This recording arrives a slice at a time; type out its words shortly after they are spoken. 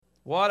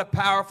What a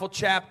powerful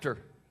chapter.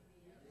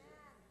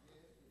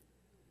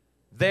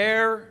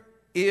 There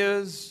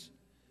is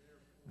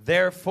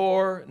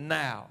therefore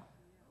now.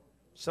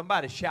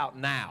 Somebody shout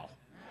now.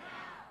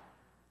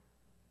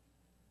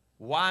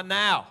 Why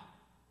now?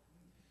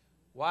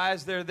 Why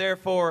is there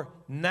therefore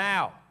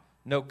now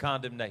no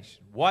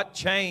condemnation? What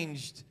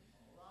changed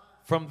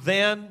from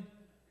then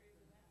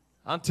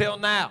until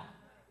now?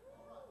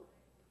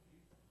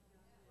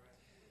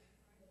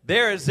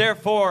 There is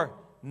therefore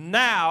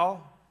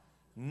now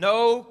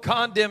no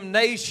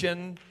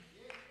condemnation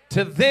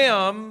to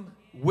them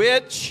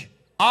which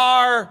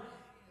are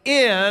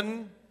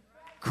in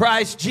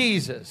Christ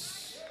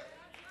Jesus.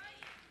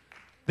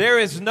 There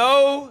is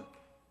no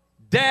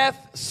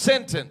death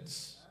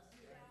sentence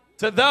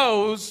to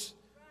those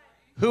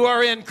who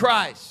are in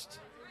Christ.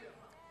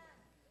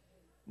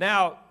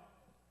 Now,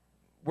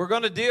 we're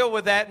going to deal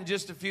with that in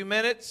just a few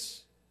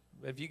minutes.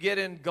 If you get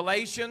in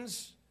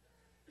Galatians,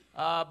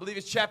 I believe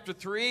it's chapter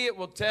 3, it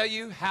will tell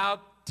you how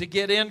to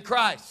get in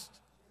Christ.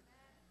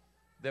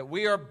 That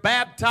we are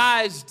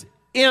baptized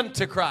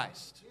into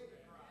Christ.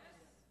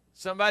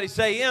 Somebody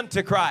say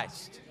into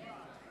Christ.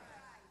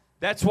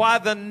 That's why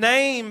the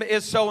name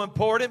is so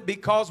important,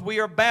 because we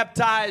are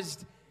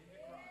baptized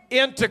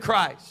into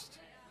Christ.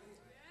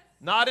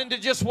 Not into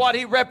just what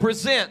He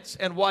represents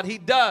and what He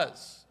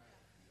does,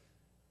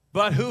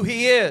 but who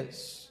He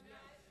is.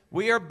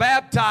 We are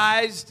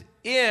baptized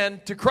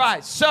into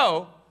Christ.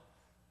 So,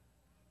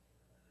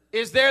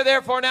 is there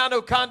therefore now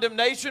no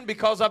condemnation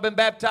because I've been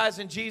baptized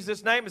in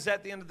Jesus' name? Is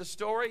that the end of the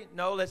story?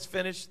 No, let's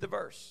finish the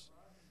verse.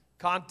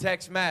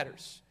 Context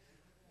matters.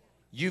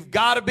 You've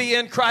got to be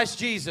in Christ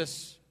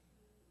Jesus,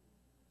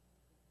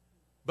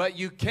 but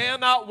you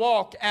cannot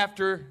walk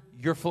after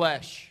your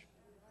flesh.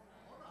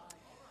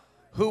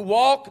 Who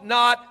walk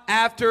not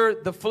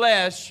after the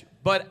flesh,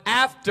 but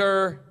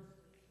after,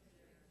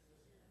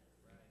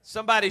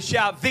 somebody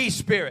shout, the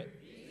Spirit.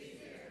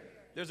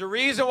 There's a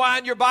reason why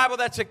in your Bible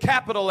that's a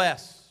capital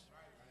S.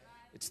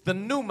 It's the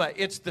pneuma.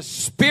 It's the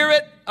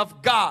Spirit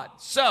of God.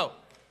 So,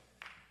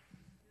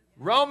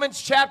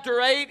 Romans chapter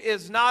 8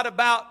 is not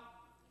about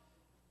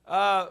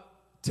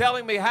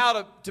telling me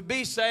how to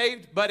be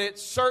saved, but it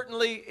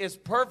certainly is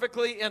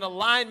perfectly in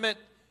alignment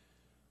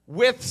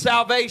with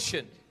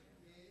salvation.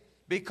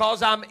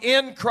 Because I'm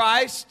in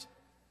Christ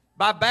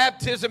by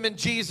baptism in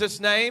Jesus'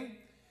 name,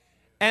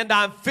 and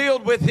I'm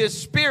filled with His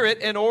Spirit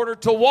in order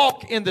to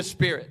walk in the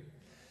Spirit.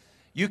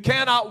 You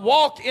cannot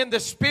walk in the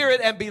Spirit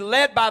and be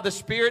led by the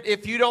Spirit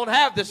if you don't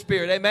have the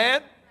Spirit.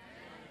 Amen?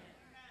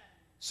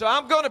 So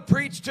I'm going to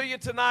preach to you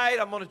tonight.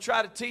 I'm going to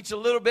try to teach a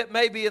little bit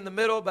maybe in the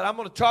middle, but I'm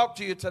going to talk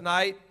to you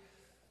tonight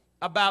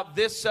about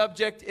this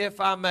subject,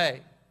 if I may.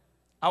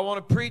 I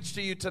want to preach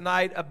to you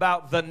tonight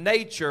about the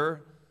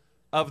nature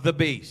of the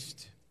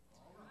beast.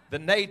 The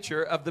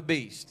nature of the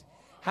beast.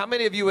 How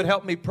many of you would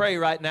help me pray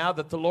right now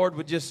that the Lord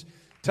would just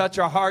touch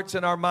our hearts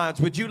and our minds?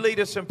 Would you lead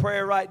us in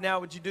prayer right now?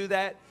 Would you do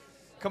that?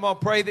 Come on,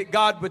 pray that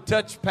God would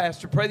touch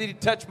Pastor. Pray that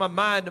He'd touch my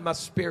mind and my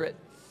spirit.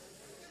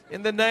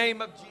 In the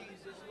name of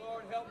Jesus,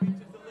 Lord, help me to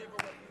deliver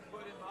what You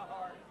put in my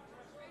heart.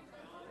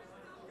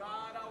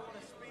 God, I want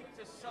to speak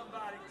to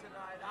somebody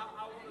tonight. I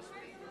want to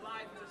speak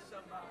life to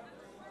somebody.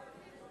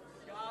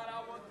 God,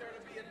 I want there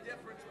to be a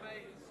difference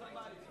made in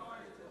somebody's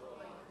heart. In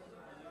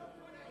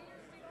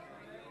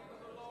the name of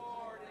the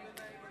Lord, in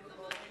the name of the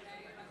Lord.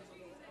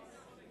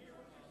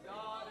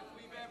 God, if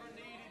we've ever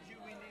needed You,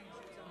 we need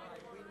You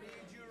tonight. We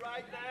need You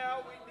right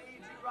now. We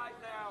need You right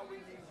now. We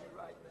need You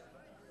right now.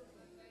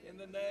 In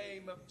the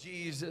name of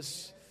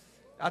Jesus.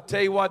 I'll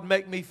tell you what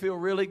make me feel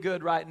really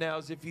good right now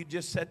is if you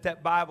just set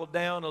that Bible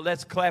down and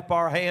let's clap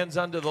our hands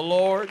unto the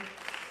Lord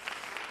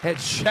and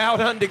shout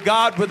unto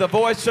God with a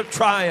voice of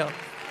triumph.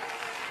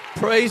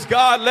 Praise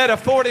God. Let a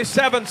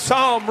 47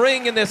 Psalm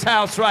ring in this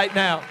house right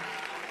now.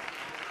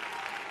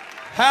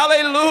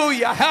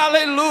 Hallelujah.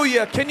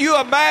 Hallelujah. Can you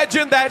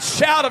imagine that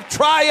shout of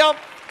triumph?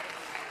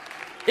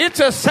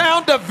 It's a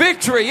sound of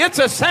victory. It's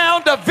a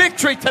sound of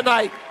victory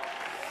tonight.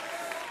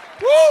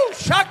 Woo!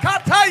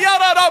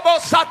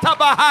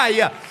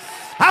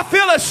 I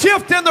feel a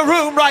shift in the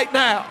room right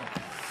now.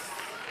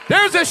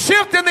 There's a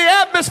shift in the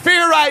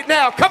atmosphere right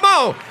now. Come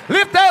on,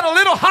 lift that a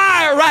little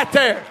higher right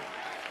there.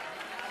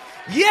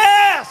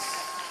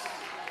 Yes!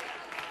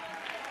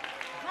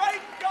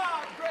 Great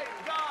God, great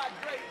God,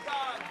 great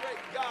God,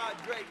 great God,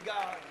 great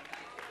God.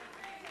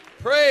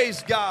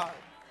 Praise God.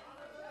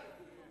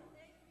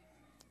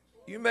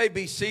 You may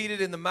be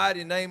seated in the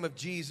mighty name of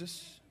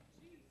Jesus.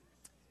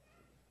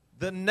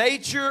 The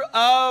nature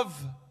of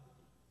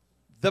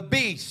the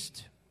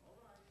beast.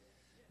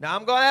 Now,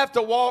 I'm going to have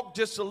to walk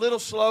just a little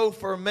slow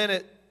for a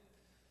minute,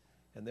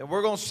 and then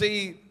we're going to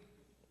see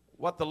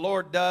what the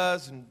Lord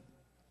does and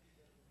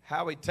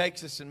how He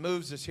takes us and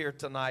moves us here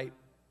tonight.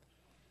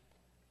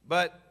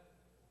 But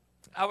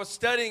I was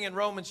studying in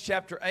Romans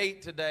chapter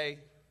 8 today,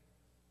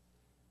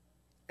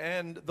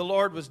 and the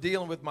Lord was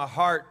dealing with my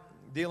heart,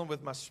 dealing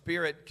with my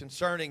spirit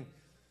concerning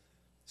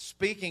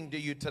speaking to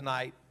you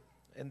tonight.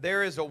 And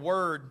there is a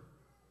word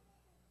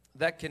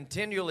that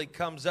continually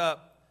comes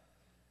up.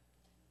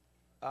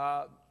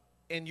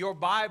 In your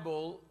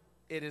Bible,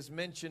 it is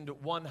mentioned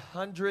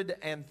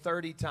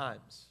 130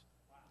 times.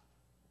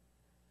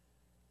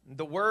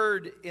 The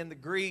word in the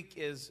Greek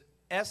is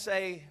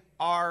sarx.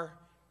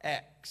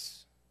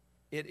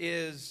 It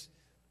is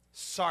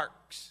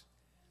sarx.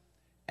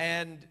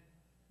 And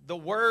the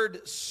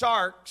word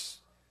sarx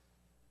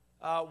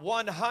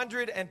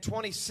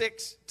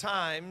 126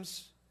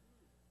 times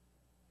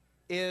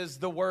is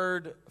the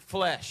word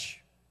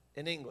flesh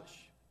in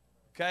English.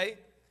 Okay?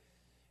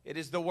 It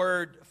is the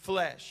word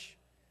flesh.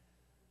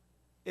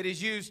 It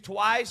is used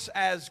twice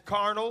as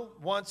carnal,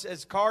 once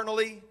as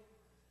carnally,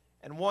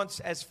 and once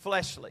as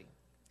fleshly.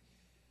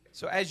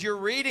 So as you're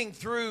reading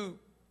through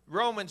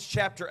Romans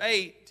chapter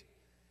 8,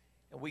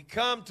 and we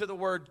come to the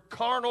word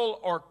carnal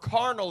or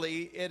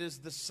carnally, it is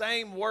the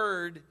same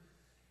word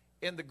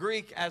in the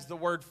Greek as the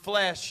word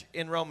flesh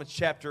in Romans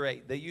chapter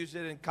 8. They use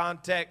it in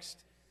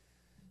context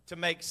to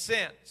make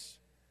sense.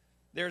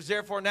 There is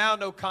therefore now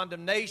no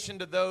condemnation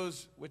to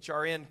those which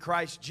are in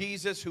Christ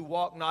Jesus, who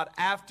walk not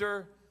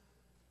after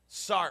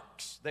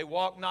sarx. They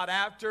walk not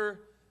after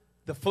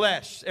the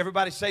flesh.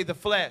 Everybody say the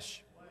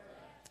flesh.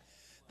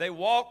 They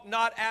walk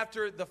not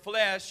after the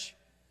flesh,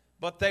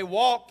 but they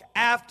walk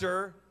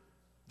after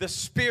the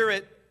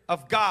Spirit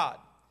of God.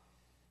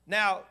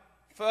 Now,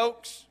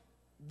 folks,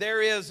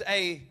 there is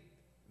a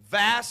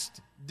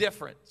vast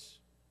difference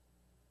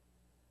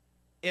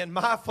in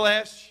my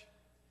flesh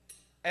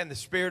and the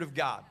Spirit of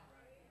God.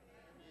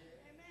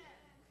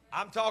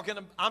 I'm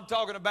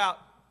talking about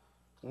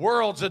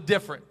worlds of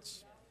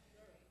difference.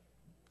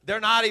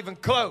 They're not even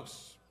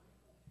close.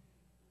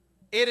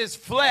 It is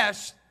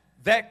flesh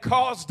that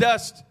caused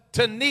us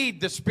to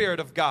need the Spirit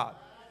of God.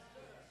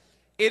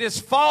 It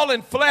is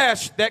fallen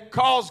flesh that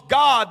caused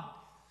God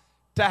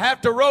to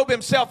have to robe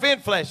himself in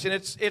flesh. And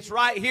it's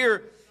right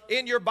here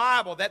in your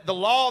Bible that the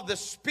law of the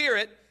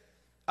Spirit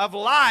of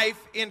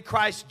life in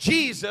Christ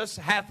Jesus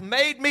hath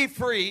made me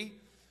free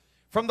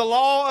from the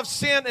law of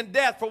sin and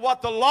death. For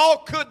what the law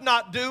could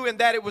not do, in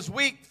that it was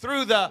weak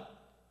through the...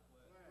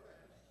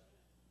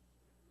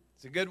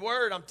 It's a good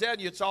word. I'm telling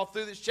you, it's all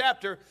through this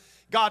chapter.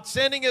 God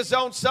sending his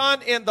own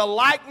Son in the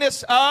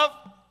likeness of...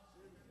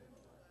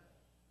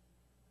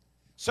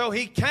 So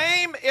he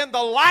came in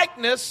the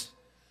likeness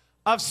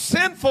of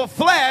sinful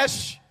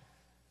flesh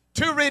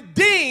to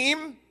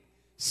redeem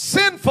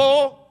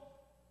sinful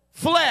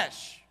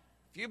flesh.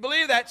 If you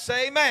believe that,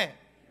 say amen.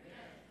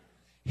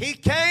 He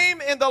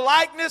came in the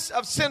likeness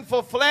of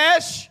sinful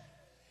flesh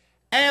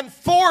and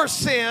for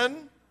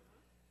sin,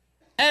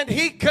 and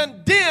he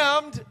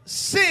condemned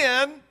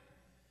sin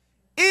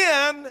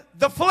in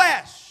the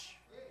flesh.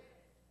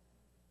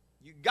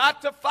 You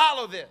got to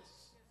follow this.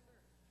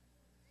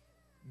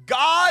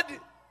 God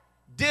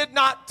did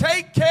not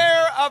take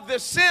care of the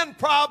sin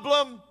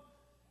problem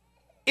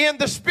in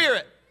the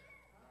Spirit.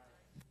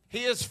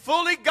 He is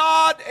fully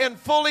God and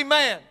fully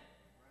man.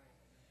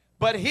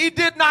 But he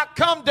did not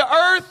come to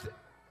earth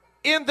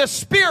in the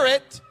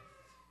Spirit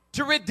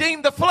to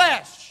redeem the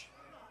flesh.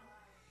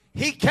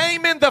 He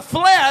came in the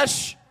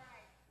flesh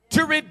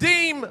to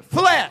redeem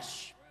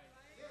flesh.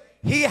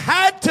 He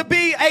had to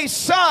be a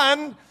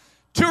son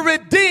to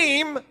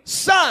redeem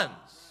sons.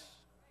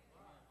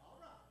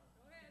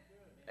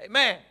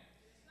 Amen.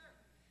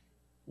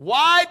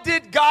 Why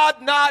did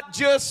God not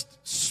just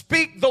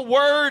speak the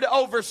word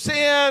over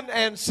sin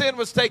and sin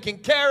was taken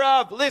care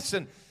of?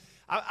 Listen,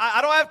 I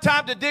don't have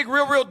time to dig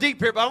real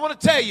deep here, but I want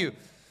to tell you,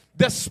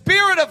 the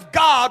Spirit of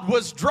God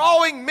was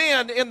drawing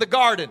men in the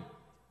garden.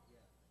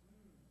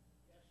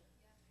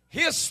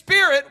 His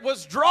Spirit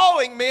was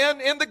drawing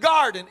men in the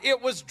garden.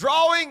 It was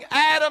drawing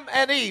Adam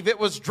and Eve. It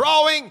was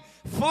drawing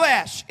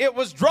flesh. It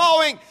was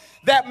drawing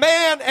that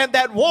man and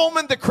that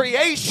woman, the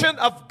creation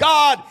of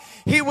God.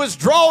 He was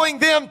drawing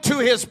them to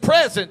his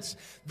presence.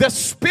 The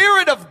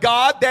Spirit of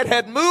God that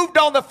had moved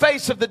on the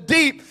face of the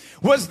deep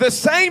was the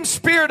same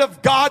Spirit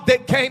of God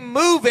that came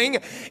moving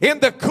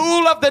in the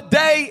cool of the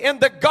day in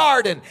the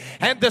garden.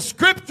 And the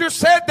scripture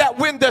said that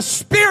when the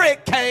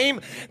Spirit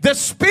came, the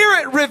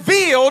Spirit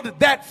revealed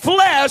that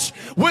flesh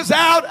was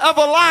out of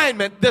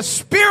alignment. The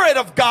Spirit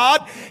of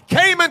God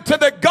came into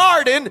the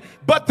garden,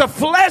 but the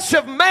flesh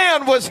of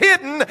man was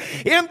hidden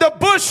in the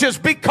bushes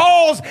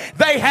because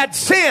they had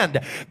sinned.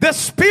 The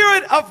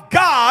Spirit of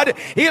God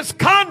is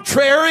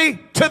contrary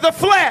to the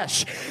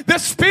flesh. The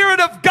Spirit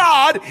of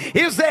God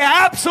is the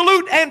absolute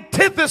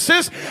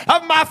antithesis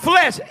of my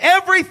flesh.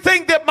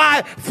 Everything that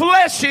my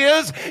flesh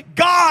is,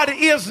 God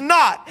is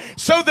not.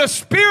 So the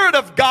Spirit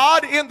of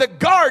God in the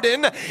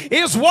garden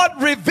is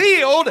what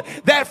revealed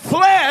that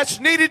flesh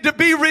needed to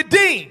be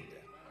redeemed.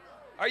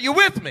 Are you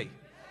with me?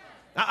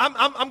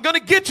 I'm going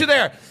to get you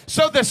there.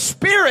 So the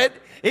Spirit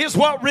is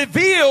what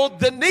revealed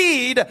the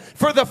need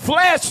for the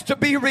flesh to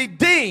be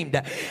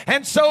redeemed.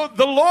 And so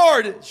the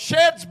Lord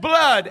sheds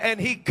blood and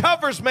he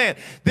covers man.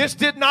 This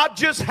did not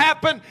just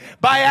happen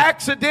by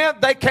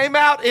accident. They came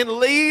out in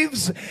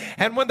leaves,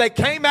 and when they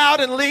came out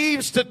in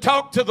leaves to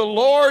talk to the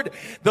Lord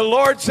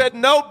said,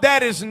 nope,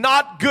 that is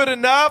not good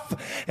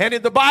enough. And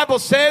the Bible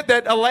said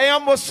that a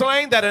lamb was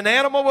slain, that an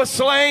animal was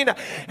slain,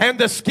 and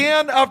the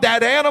skin of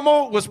that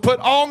animal was put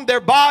on their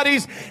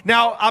bodies.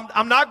 Now,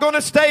 I'm not going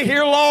to stay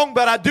here long,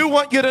 but I do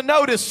want you to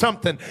notice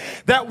something.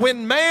 That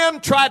when man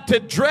tried to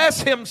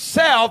dress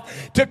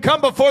himself to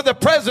come before the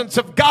presence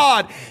of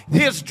God,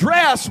 his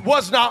dress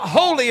was not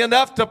holy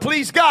enough to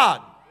please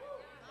God.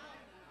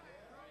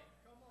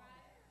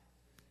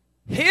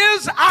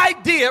 His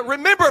idea,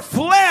 remember,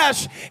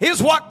 flesh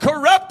is what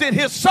corrupted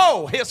his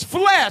soul, his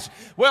flesh.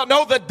 Well,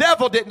 no, the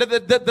devil didn't.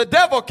 The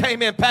devil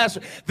came in,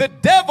 Pastor. The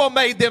devil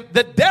made them.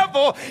 The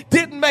devil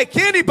didn't make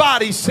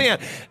anybody sin.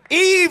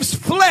 Eve's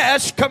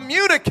flesh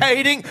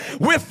communicating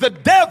with the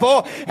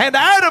devil and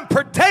Adam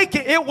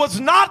partaking. It was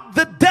not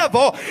the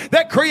devil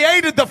that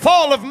created the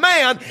fall of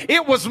man.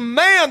 It was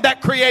man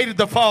that created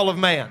the fall of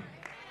man.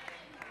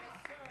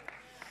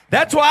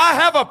 That's why I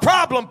have a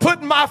problem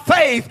putting my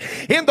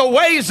faith in the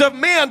ways of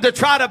men to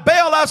try to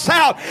bail us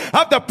out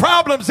of the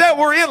problems that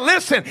we're in.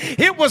 Listen,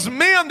 it was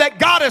men that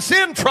got us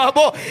in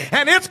trouble,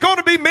 and it's going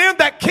to be men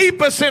that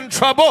keep us in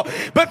trouble.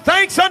 But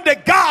thanks unto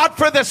God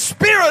for the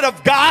Spirit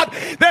of God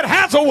that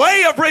has a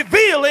way of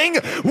revealing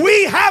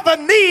we have a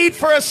need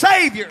for a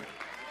Savior.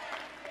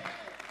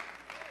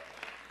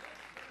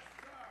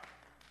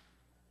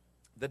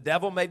 The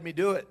devil made me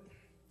do it.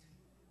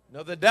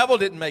 No, the devil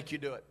didn't make you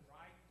do it.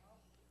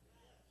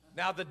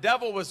 Now, the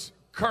devil was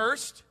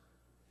cursed.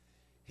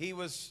 He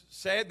was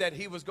said that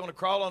he was going to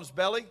crawl on his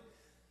belly.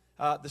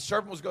 The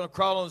serpent was going to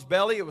crawl on his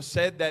belly. It was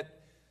said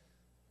that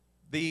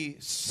the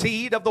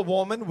seed of the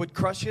woman would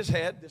crush his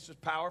head. This is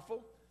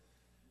powerful.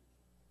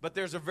 But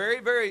there's a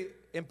very, very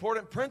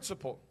important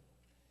principle.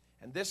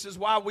 And this is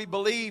why we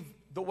believe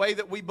the way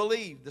that we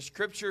believe. The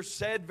Scripture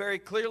said very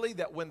clearly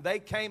that when they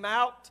came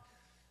out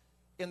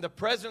in the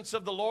presence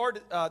of the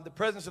Lord, the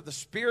presence of the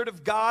Spirit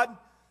of God,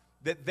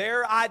 that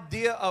their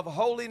idea of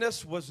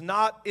holiness was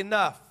not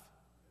enough.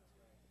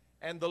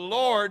 And the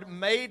Lord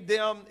made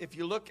them, if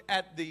you look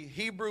at the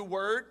Hebrew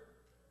word,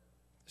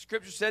 the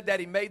Scripture said that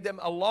he made them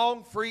a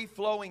long,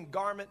 free-flowing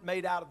garment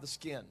made out of the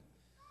skin.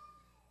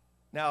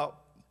 Now,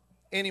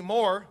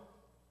 anymore,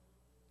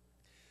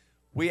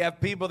 we have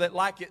people that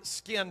like it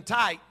skin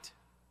tight.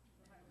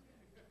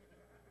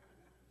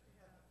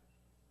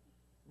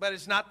 But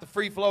it's not the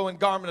free-flowing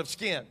garment of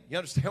skin. You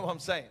understand what I'm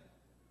saying?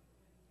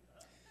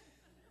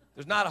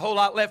 There's not a whole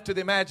lot left to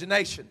the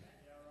imagination.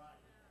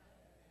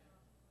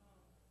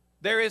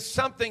 There is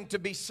something to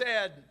be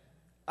said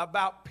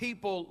about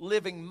people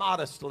living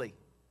modestly.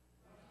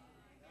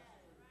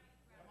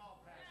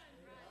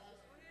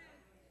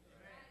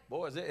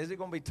 Boy, is it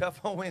going to be tough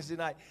on Wednesday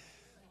night?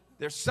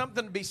 There's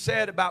something to be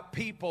said about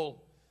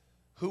people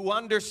who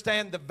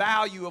understand the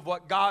value of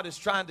what God is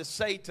trying to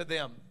say to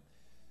them.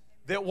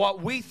 That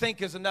what we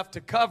think is enough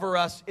to cover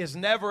us is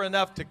never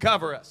enough to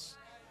cover us.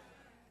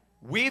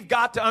 We've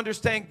got to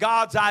understand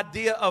God's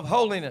idea of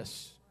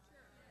holiness.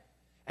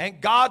 And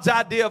God's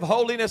idea of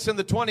holiness in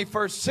the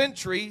 21st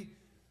century,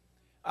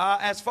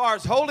 as far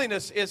as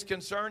holiness is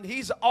concerned,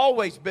 He's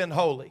always been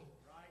holy.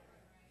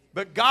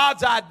 But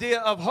God's idea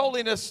of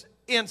holiness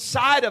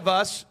inside of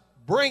us,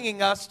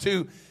 bringing us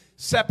to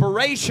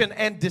separation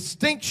and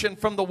distinction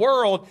from the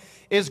world,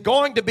 is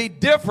going to be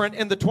different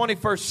in the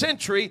 21st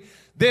century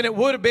than it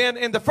would have been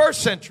in the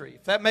first century,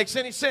 if that makes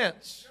any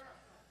sense.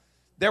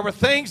 There were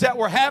things that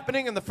were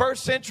happening in the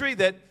first century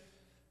that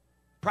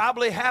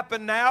probably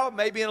happen now,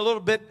 maybe in a little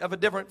bit of a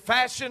different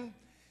fashion.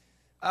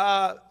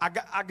 I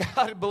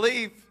got to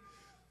believe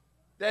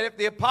that if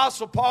the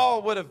Apostle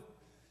Paul would have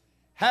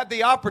had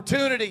the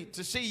opportunity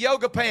to see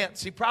yoga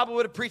pants, he probably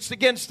would have preached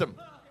against them.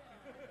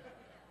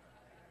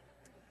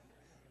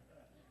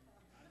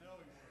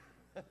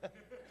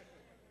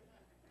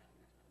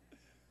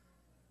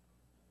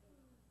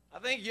 I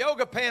think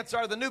yoga pants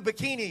are the new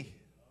bikini.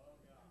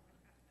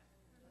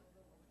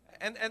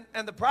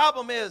 And the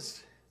problem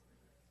is,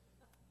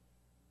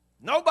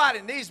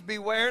 nobody needs to be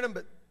wearing them,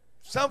 but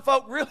some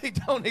folk really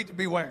don't need to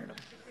be wearing them.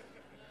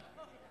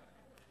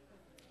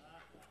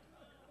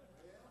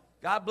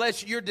 God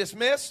bless you. You're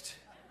dismissed.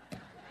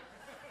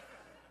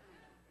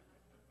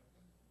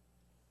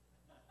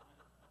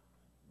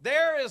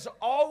 There is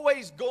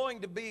always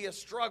going to be a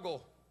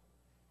struggle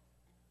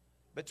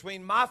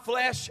between my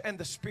flesh and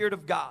the Spirit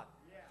of God.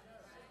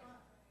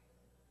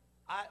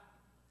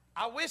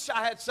 I wish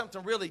I had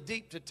something really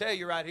deep to tell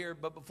you right here,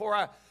 but before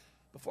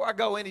I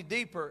go any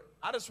deeper,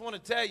 I just want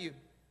to tell you,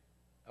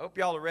 I hope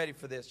y'all are ready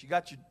for this. You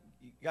got your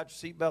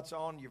seatbelts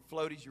on, your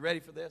floaties, you ready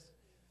for this?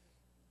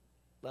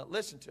 Now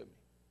listen to me.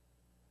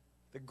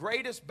 The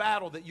greatest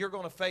battle that you're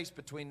going to face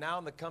between now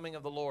and the coming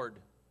of the Lord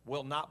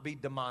will not be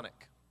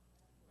demonic.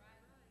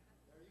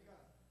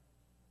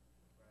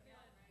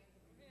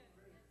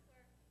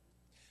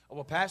 Oh,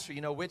 well, Pastor,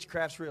 you know,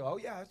 witchcraft's real. Oh,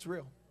 yeah, it's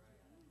real.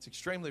 It's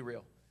extremely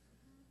real.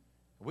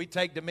 We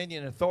take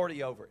dominion and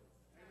authority over it.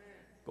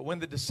 But when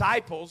the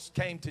disciples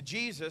came to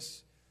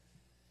Jesus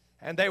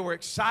and they were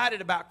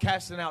excited about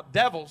casting out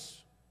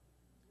devils,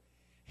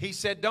 he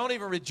said, don't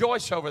even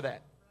rejoice over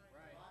that.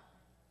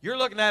 You're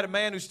looking at a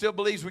man who still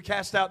believes we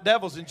cast out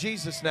devils in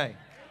Jesus' name.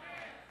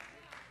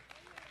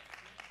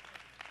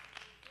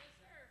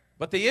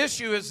 But the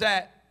issue is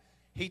that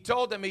he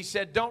told them, he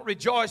said, don't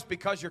rejoice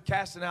because you're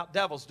casting out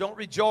devils. Don't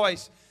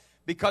rejoice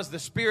because the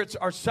spirits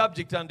are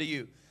subject unto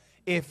you.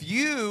 If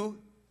you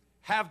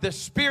have the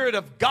Spirit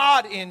of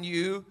God in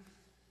you,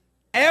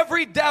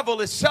 every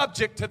devil is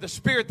subject to the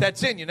spirit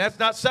that's in you. That's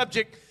not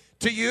subject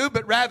to you,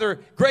 but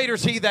rather greater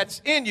is he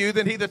that's in you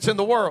than he that's in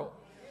the world.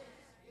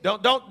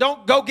 Don't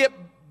go get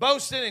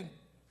boasting and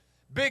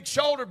big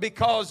shoulder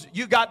because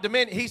you got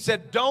dominion. He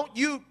said, don't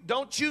you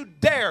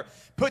dare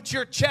put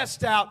your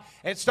chest out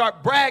and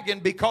start bragging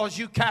because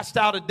you cast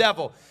out a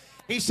devil.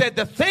 He said,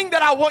 the thing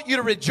that I want you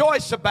to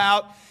rejoice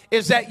about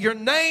is that your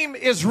name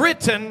is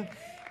written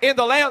in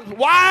the Lamb.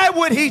 Why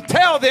would he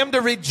tell them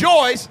to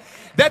rejoice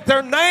that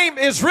their name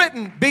is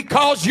written?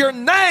 Because your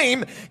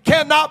name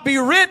cannot be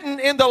written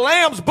in the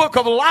Lamb's book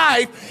of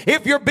life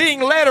if you're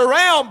being led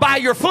around by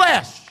your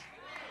flesh.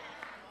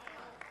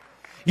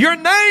 Your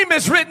name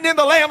is written in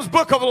the Lamb's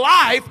book of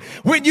life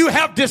when you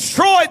have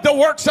destroyed the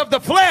works of the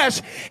flesh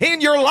in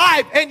your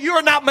life and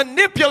you're not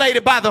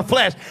manipulated by the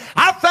flesh.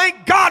 I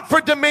thank God for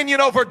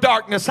dominion over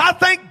darkness. I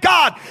thank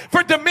God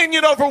for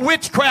dominion over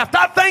witchcraft.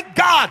 I thank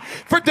God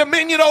for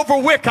dominion over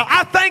Wicca.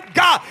 I thank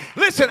God.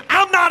 Listen,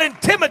 I'm not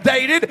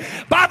intimidated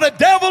by the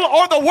devil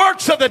or the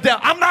works of the devil.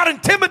 I'm not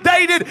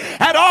intimidated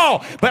at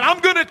all. But I'm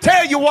going to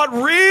tell you what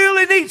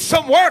really needs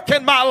some work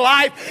in my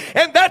life,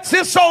 and that's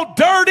this old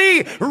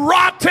dirty,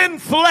 rotten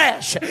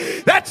flesh.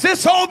 That's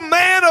this old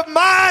man of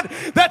mine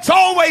that's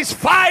always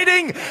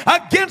fighting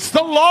against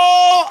the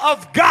law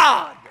of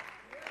God.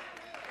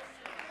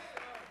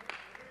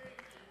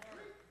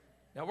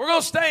 Now we're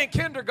going to stay in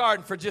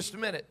kindergarten for just a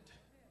minute.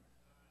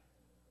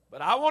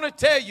 But I want to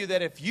tell you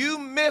that if you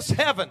miss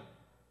heaven,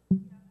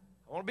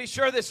 I want to be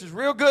sure this is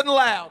real good and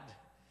loud.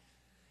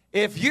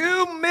 If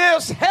you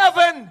miss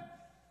heaven,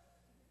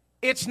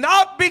 it's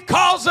not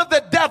because of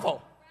the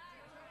devil.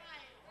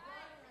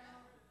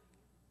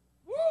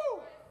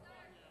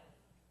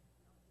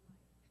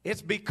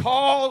 It's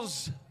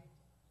because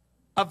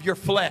of your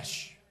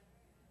flesh.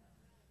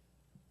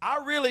 I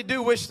really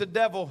do wish the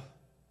devil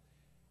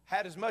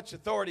had as much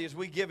authority as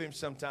we give him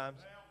sometimes.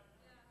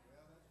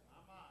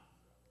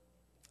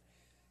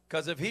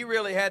 Because if he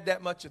really had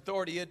that much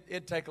authority,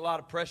 it'd take a lot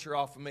of pressure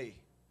off of me.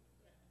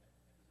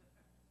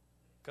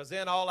 Because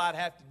then all I'd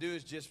have to do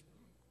is just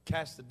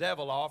cast the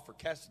devil off or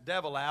cast the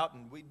devil out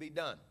and we'd be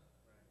done.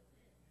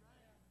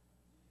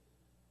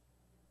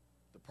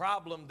 The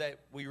problem that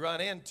we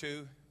run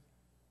into,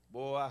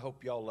 boy, I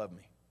hope y'all love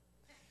me.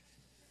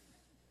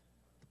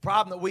 The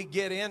problem that we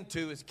get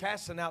into is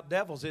casting out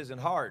devils isn't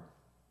hard.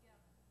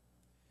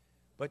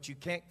 But you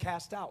can't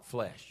cast out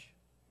flesh.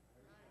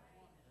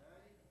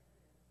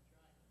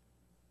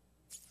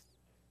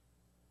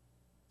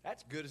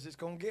 That's good as it's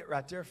going to get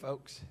right there,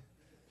 folks.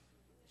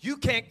 You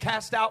can't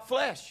cast out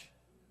flesh.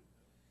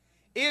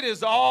 It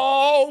is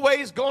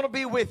always going to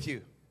be with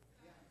you.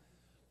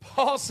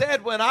 Paul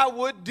said, when I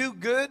would do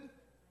good,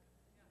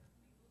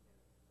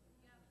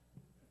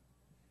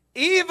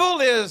 evil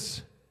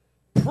is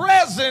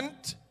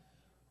present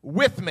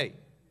with me.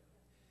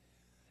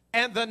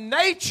 And the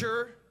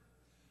nature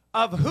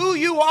of who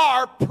you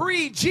are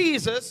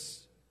pre-Jesus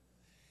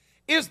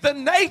is the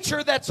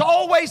nature that's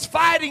always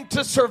fighting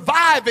to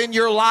survive in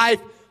your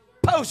life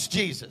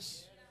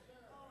post-Jesus.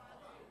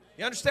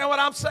 You understand what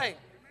I'm saying?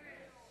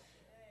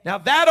 Now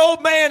that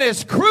old man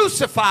is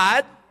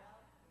crucified,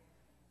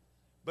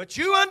 but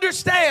you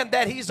understand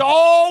that he's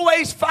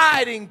always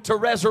fighting to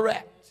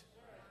resurrect.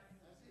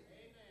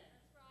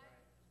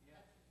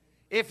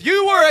 If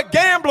you were a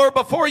gambler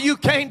before you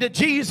came to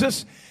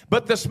Jesus,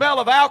 but the smell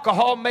of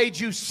alcohol made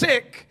you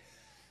sick,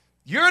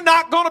 you're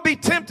not going to be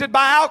tempted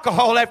by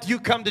alcohol after you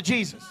come to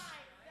Jesus.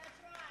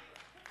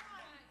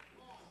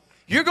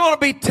 You're going to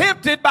be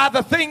tempted by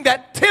the thing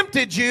that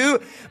tempted you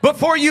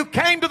before you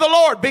came to the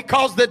Lord,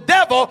 because the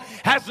devil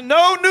has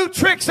no new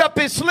tricks up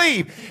his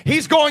sleeve.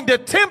 He's going to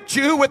tempt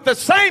you with the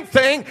same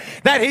thing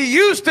that he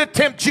used to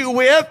tempt you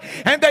with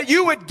and that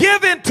you would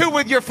give into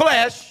with your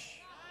flesh.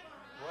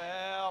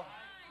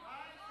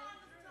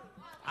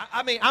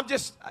 I mean, I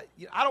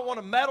don't want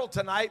to meddle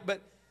tonight,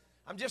 but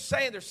I'm just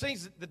saying there's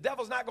things that the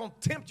devil's not going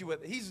to tempt you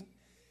with.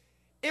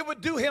 It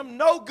would do him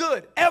no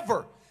good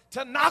ever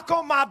to knock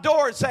on my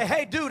door and say,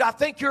 hey, dude, I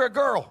think you're a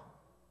girl.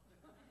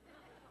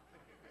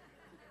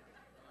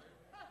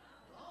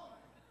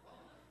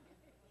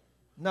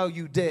 No,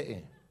 you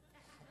didn't.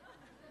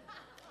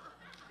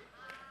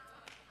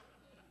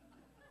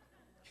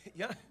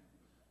 Yeah.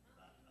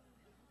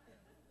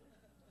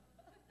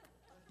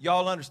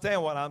 Y'all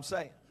understand what I'm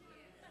saying?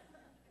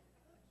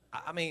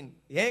 I mean,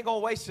 he ain't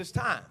going to waste his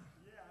time.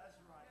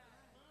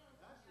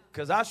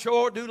 Because I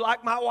sure do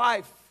like my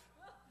wife.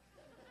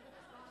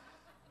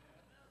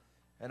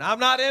 And I'm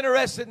not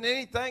interested in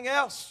anything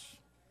else,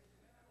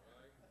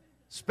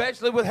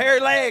 especially with hairy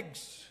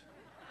legs.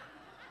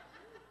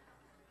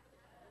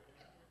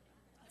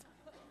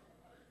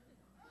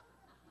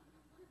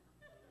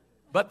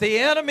 But the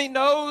enemy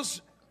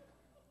knows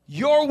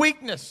your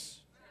weakness.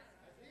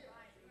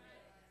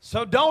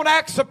 So don't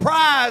act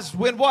surprised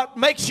when what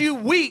makes you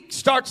weak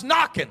starts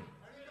knocking.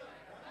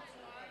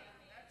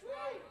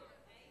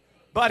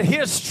 But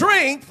his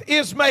strength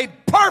is made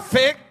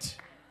perfect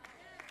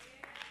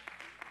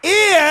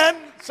in,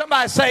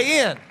 somebody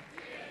say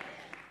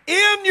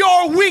in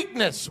your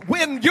weakness.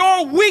 When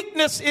your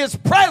weakness is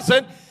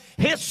present,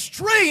 his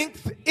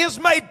strength is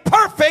made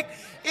perfect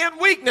in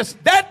weakness.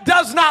 That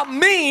does not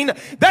mean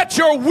that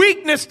your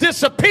weakness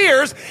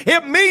disappears.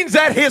 It means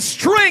that his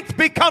strength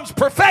becomes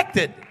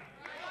perfected.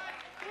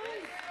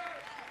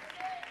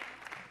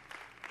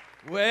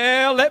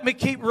 Well, let me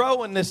keep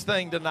rowing this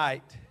thing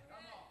tonight.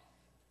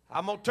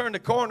 I'm going to turn the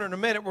corner in a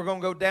minute. We're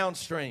going to go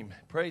downstream.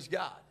 Praise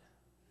God.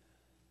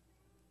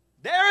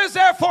 There is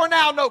therefore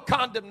now no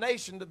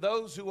condemnation to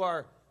those who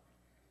are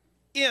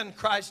in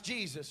Christ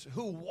Jesus,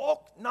 who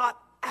walk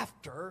not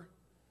after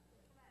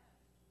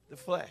the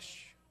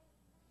flesh,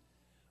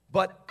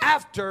 but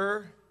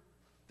after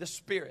the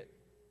Spirit.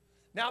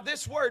 Now,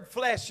 this word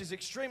flesh is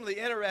extremely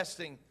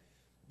interesting.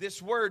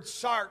 This word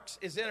sarx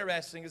is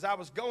interesting. As I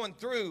was going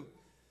through,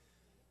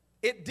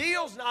 it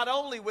deals not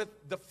only with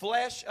the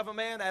flesh of a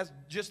man as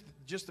just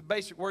the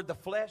basic word, the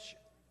flesh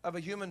of a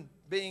human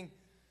being,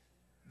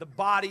 the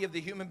body of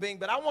the human being,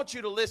 but I want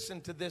you to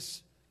listen to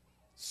this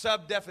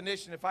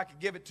sub-definition, if I could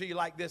give it to you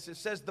like this. It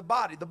says the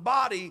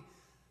body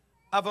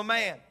of a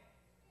man.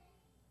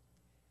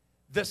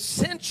 The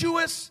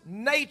sensuous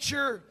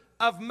nature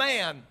of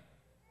man,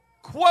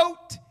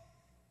 quote,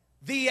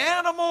 the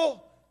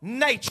animal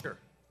nature.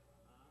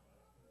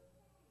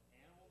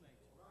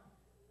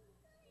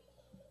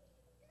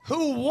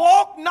 Who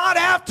walk not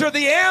after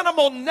the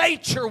animal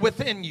nature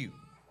within you.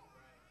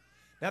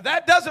 Now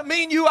that doesn't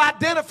mean you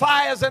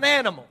identify as an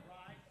animal.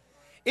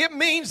 It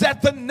means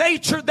that the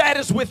nature that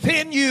is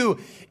within you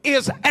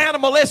is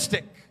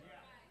animalistic.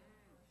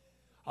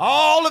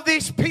 All of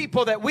these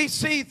people that we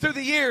see through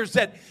the years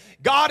that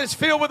God is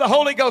filled with the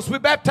Holy Ghost, we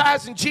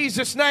baptize in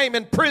Jesus' name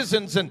in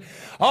prisons, and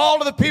all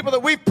of the people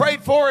that we've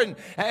prayed for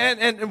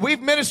and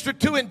we've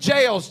ministered to in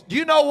jails. Do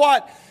you know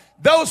what?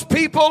 Those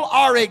people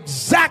are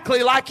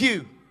exactly like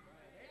you.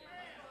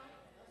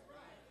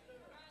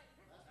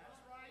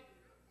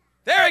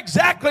 They're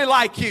exactly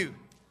like you.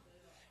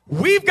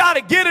 We've got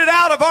to get it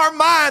out of our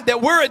mind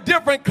that we're a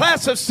different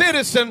class of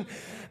citizen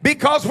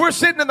because we're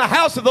sitting in the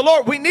house of the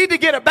Lord. We need to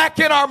get it back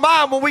in our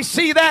mind when we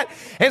see that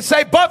and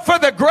say, but for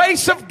the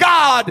grace of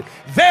God,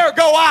 there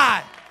go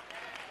I.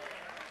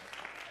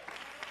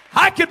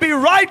 I could be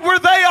right where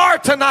they are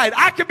tonight.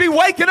 I could be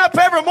waking up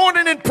every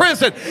morning in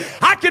prison.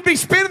 I could be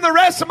spending the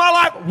rest of my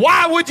life.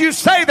 Why would you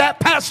say that,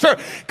 Pastor?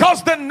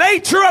 Because the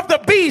nature of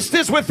the beast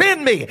is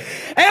within me.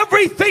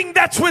 Everything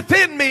that's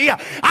within me,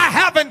 I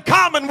have in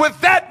common with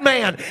that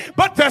man.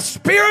 But the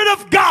Spirit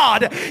of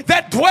God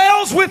that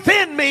dwells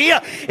within me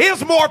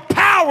is more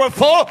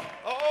powerful.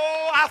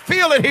 Oh, I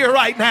feel it here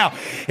right now.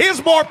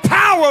 Is more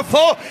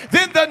powerful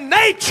than the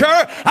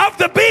nature of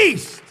the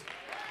beast.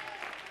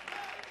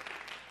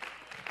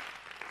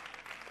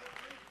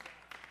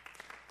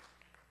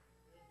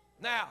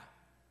 Now,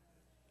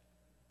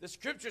 the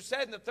scripture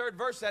said in the 3rd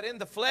verse that in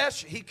the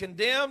flesh he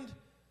condemned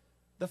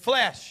the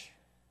flesh,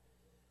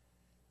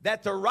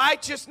 that the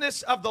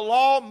righteousness of the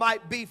law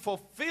might be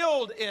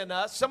fulfilled in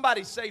us.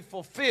 Somebody say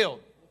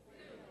fulfilled.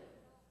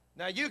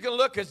 Now, you can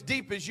look as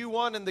deep as you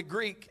want in the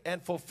Greek, and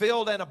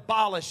fulfilled and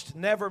abolished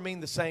never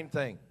mean the same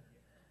thing.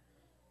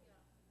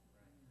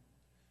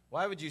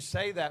 Why would you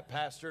say that,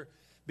 Pastor?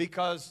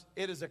 Because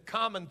it is a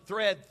common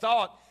thread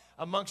thought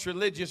amongst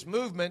religious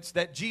movements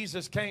that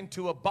Jesus came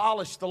to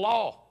abolish the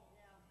law.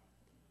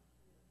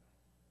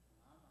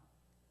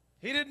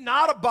 He did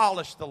not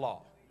abolish the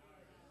law.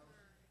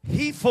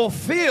 He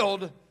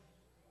fulfilled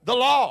the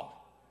law.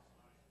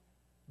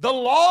 The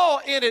law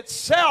in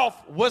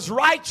itself was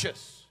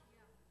righteous.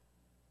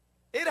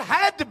 It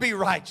had to be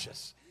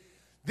righteous.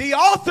 The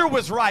author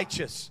was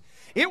righteous.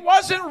 It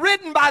wasn't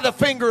written by the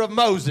finger of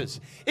Moses.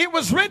 It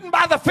was written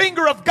by the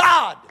finger of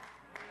God.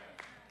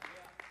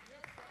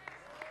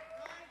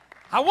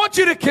 I want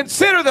you to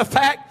consider the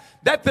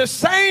fact that the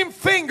same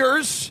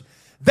fingers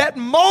that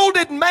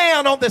molded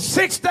man on the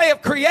 6th day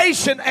of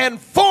creation and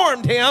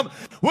formed him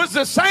was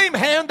the same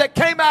hand that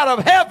came out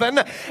of heaven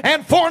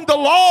and formed the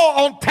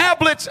law on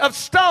tablets of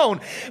stone.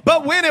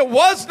 But when it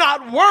was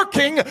not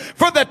working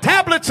for the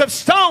tablets of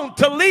stone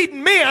to lead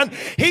men,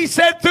 he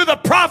said through the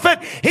prophet,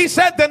 he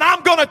said, then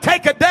I'm going to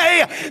take a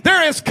day.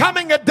 There is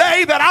coming a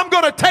day that I'm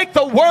going to take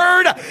the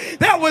word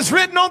that was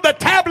written on the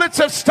tablets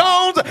of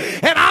stones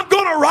and I'm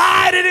going to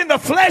write it in the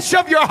flesh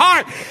of your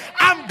heart.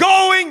 I'm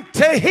going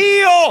to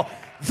heal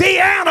the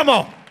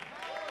animal.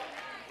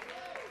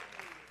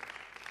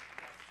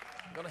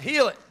 I'm going to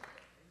heal it.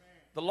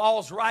 The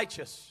law's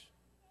righteous.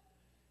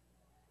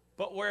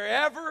 But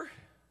wherever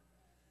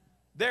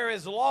there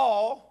is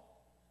law,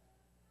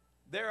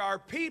 there are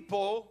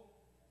people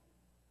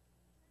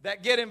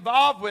that get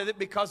involved with it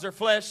because they're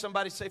flesh.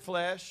 Somebody say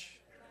flesh.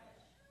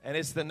 And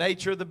it's the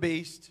nature of the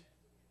beast.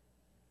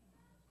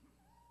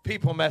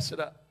 People mess it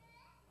up.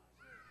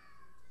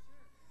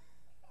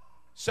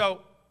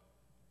 So,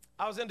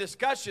 I was in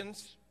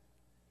discussions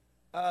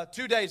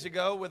 2 days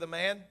ago with a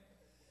man,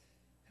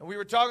 and we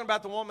were talking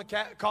about the woman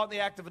caught in the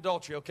act of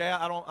adultery. Okay,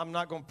 I'm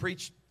not going to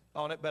preach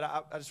on it, but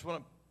I just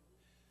want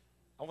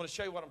to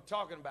show you what I'm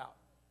talking about.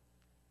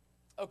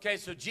 Okay,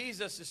 so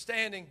Jesus is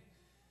standing,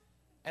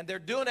 and they're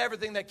doing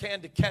everything they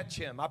can to catch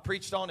him. I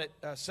preached on it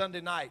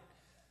Sunday night.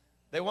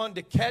 They wanted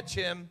to catch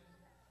him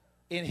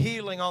in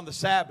healing on the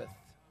Sabbath.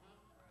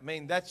 I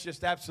mean, that's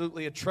just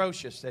absolutely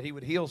atrocious that he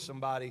would heal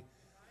somebody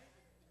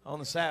on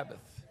the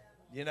Sabbath,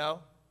 you know.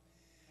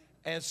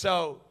 And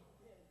so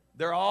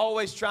they're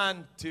always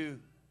trying to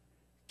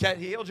catch.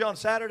 He healed you on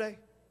Saturday?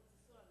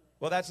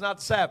 Well, that's not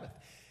the Sabbath.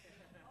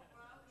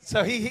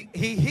 So he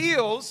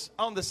heals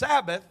on the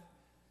Sabbath,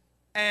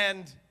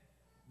 and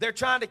they're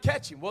trying to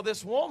catch him. Well,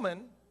 this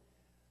woman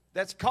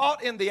that's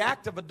caught in the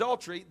act of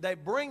adultery, they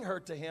bring her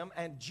to him,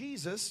 and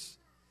Jesus,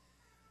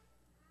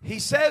 he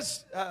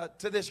says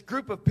to this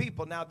group of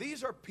people, now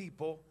these are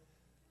people,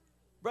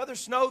 Brother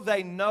Snow,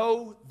 they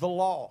know the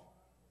law.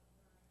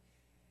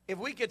 If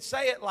we could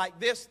say it like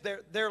this,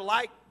 they're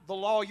like the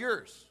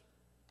lawyers.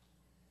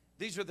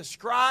 These are the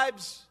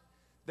scribes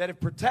that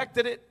have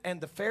protected it and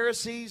the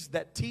Pharisees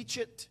that teach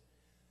it.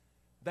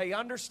 They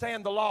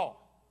understand the law.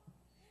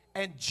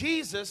 And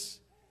Jesus,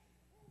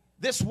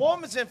 this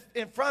woman's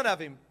in front of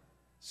him.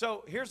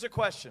 So here's the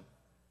question.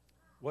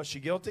 Was she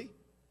guilty?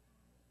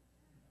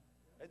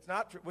 It's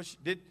not true.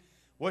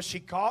 Was she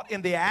caught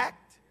in the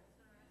act?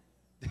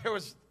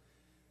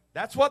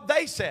 That's what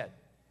they said.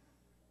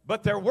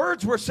 But their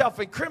words were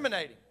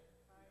self-incriminating.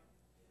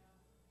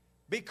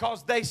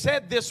 Because they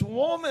said this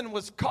woman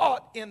was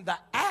caught in the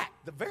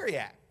act, the very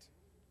act.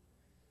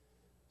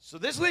 So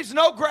this leaves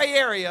no gray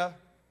area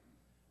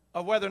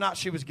of whether or not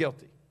she was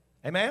guilty.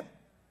 Amen?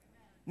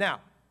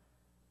 Now,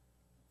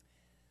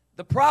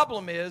 the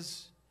problem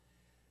is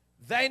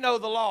they know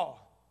the law.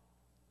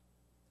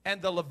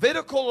 And the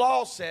Levitical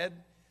law said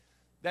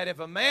that if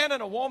a man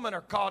and a woman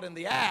are caught in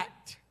the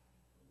act,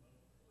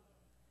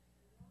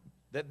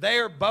 that they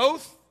are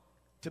both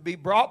to be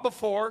brought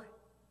before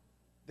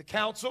the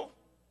council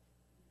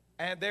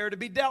and they're to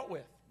be dealt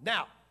with.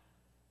 Now,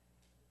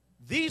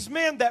 these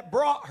men that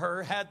brought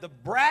her had the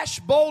brash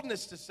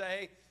boldness to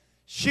say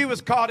she was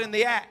caught in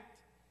the act.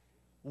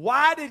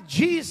 Why did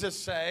Jesus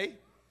say,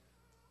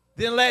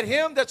 then let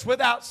him that's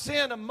without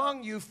sin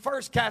among you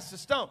first cast a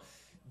stone?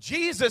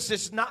 Jesus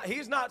is not,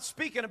 he's not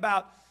speaking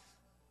about,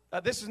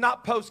 this is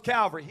not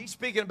post-Calvary. He's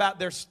speaking about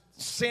their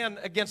sin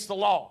against the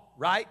law,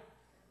 right?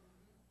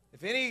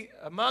 If any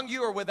among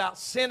you are without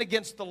sin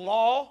against the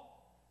law,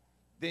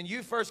 then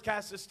you first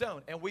cast a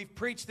stone. And we've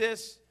preached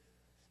this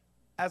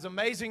as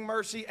amazing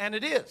mercy, and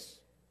it is.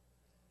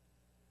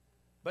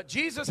 But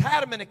Jesus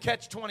had him in a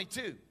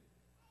catch-22.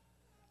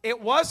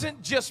 It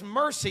wasn't just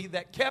mercy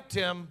that kept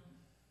him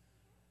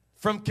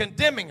from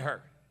condemning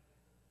her.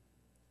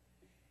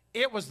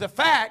 It was the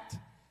fact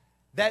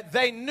that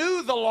they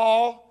knew the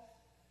law,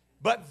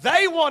 but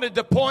they wanted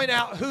to point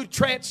out who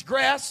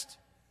transgressed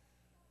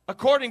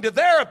according to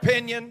their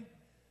opinion,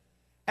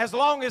 as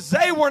long as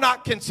they were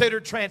not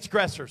considered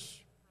transgressors.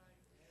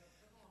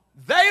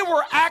 They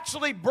were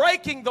actually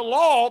breaking the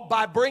law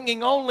by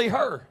bringing only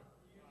her.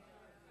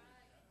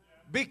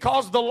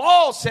 Because the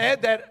law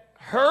said that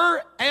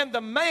her and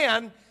the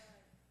man,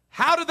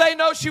 how do they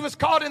know she was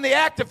caught in the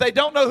act if they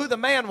don't know who the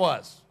man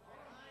was?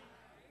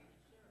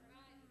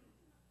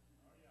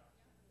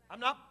 I'm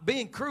not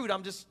being crude,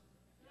 I'm just,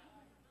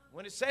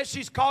 when it says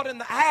she's caught in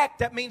the act,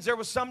 that means there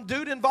was some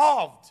dude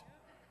involved.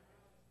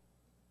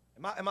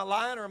 Am I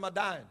lying or am I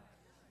dying?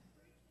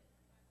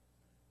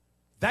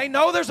 They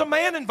know there's a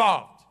man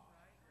involved.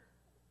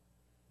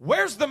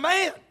 Where's the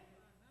man?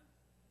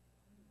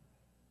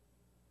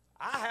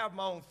 I have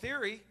my own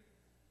theory.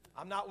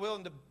 I'm not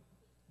willing to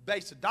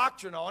base a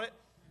doctrine on it.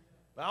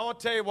 But I want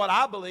to tell you what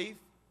I believe.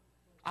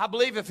 I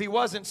believe if he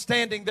wasn't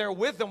standing there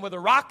with them with a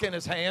rock in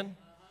his hand,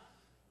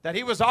 that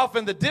he was off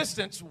in the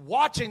distance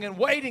watching and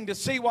waiting to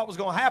see what was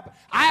going to happen.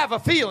 I have a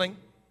feeling,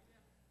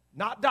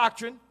 not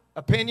doctrine,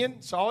 opinion,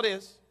 that's all it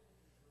is.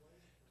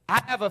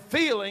 I have a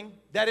feeling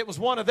that it was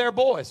one of their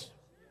boys.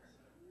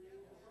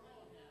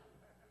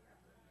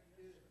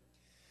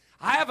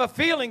 I have a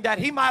feeling that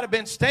he might have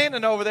been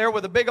standing over there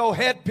with a big old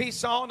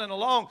headpiece on and a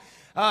long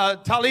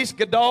talis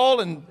gadol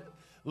and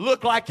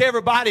looked like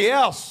everybody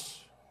else.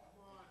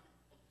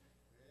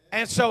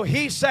 And so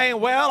he's saying,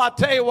 well, I'll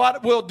tell you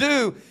what we'll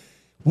do.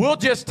 We'll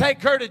just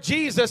take her to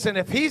Jesus, and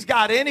if he's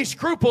got any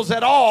scruples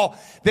at all,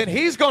 then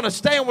he's going to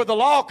stand with the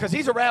law, because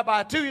he's a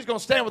rabbi too. He's going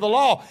to stand with the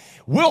law.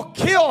 We'll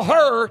kill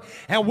her,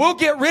 and we'll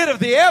get rid of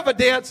the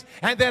evidence,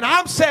 and then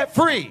I'm set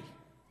free.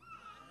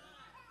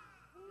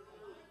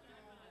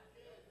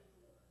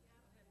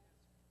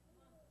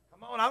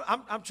 Come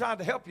on, I'm trying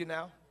to help you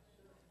now.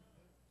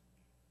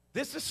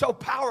 This is so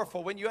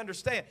powerful when you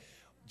understand.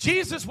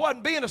 Jesus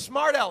wasn't being a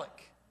smart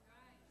aleck.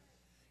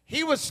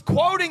 He was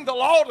quoting the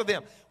law to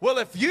them. Well,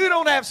 if you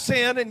don't have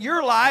sin in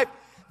your life,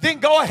 then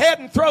go ahead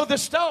and throw the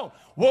stone.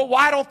 Well,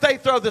 why don't they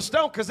throw the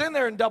stone? Because then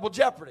they're in double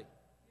jeopardy.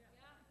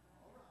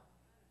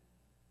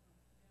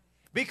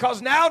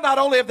 Because now not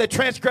only have they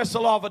transgressed the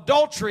law of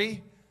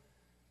adultery,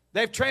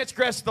 they've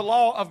transgressed the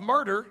law of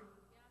murder.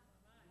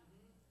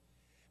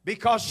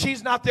 Because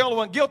she's not the only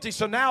one guilty.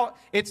 So now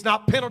it's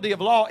not penalty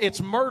of law,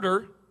 it's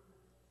murder.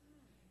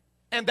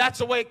 And that's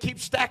the way it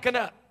keeps stacking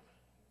up.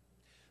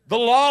 The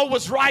law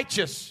was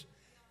righteous,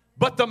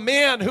 but the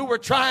men who were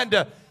trying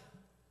to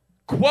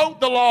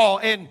quote the law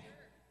and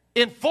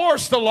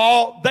enforce the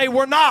law, they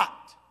were not.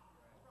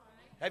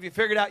 Have you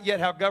figured out yet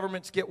how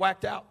governments get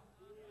whacked out?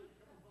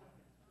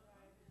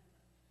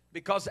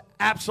 Because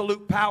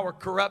absolute power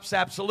corrupts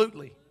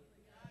absolutely.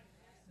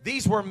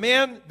 These were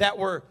men that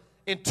were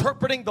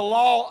interpreting the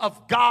law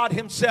of God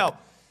himself.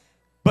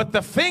 But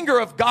the finger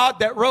of God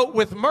that wrote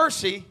with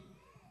mercy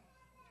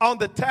on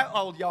the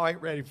oh, y'all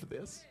ain't ready for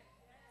this.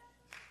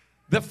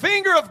 The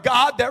finger of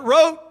God that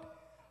wrote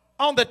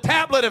on the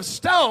tablet of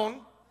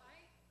stone,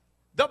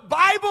 the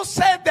Bible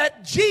said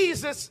that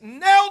Jesus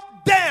knelt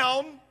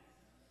down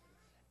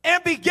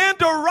and began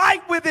to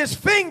write with his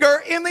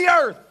finger in the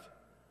earth.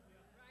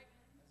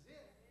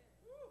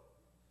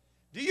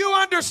 Do you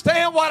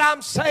understand what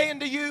I'm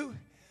saying to you?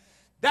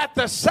 That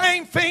the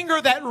same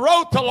finger that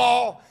wrote the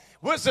law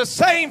was the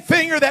same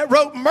finger that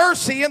wrote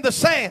mercy in the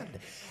sand.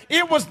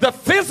 It was the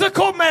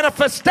physical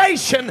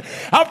manifestation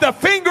of the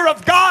finger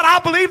of God, I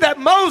believe, that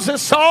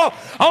Moses saw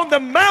on the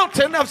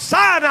mountain of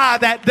Sinai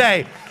that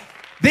day.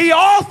 The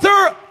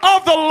author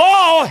of the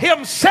law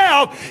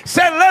himself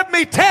said, let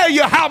me tell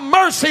you how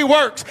mercy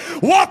works.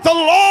 What the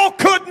law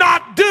could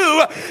not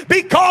do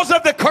because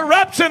of the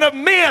corruption of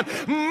men,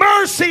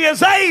 mercy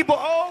is able.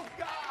 Oh,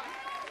 God.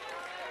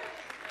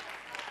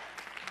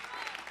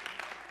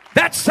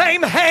 That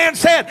same hand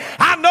said,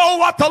 I know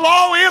what the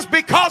law is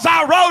because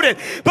I wrote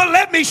it, but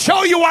let me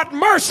show you what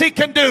mercy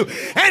can do.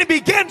 And he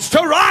begins to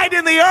write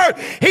in the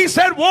earth. He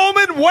said,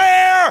 woman,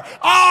 where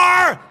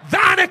are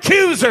thine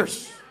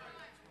accusers?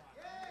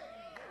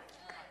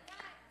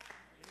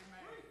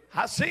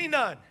 I see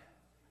none.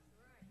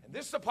 And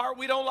this is the part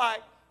we don't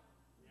like.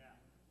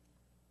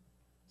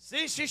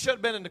 See, she should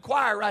have been in the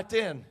choir right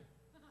then.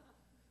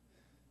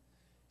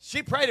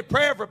 She prayed a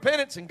prayer of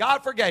repentance and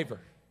God forgave her.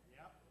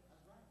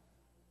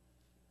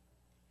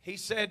 He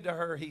said to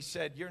her, he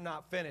said, you're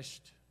not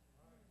finished.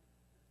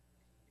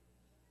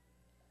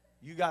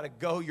 You got to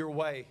go your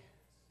way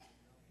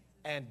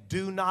and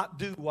do not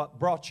do what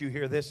brought you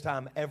here this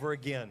time ever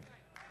again.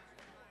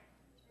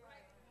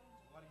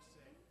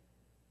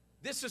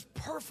 This is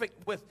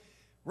perfect with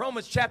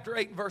Romans chapter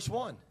 8 and verse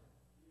 1.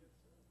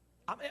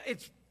 I mean,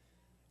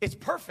 it's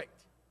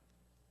perfect.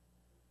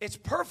 It's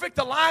perfect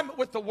alignment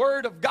with the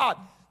word of God.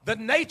 The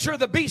nature of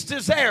the beast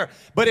is there.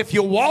 But if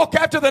you walk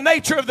after the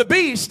nature of the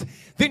beast,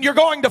 then you're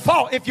going to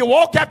fall. If you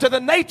walk after the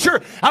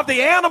nature of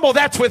the animal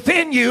that's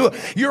within you,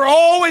 you're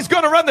always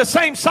going to run the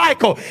same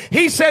cycle.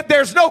 He said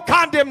there's no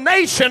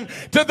condemnation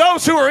to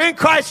those who are in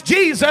Christ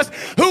Jesus,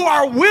 who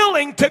are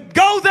willing to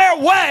go their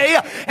way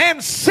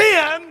and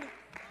sin.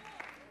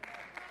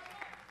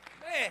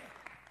 Man,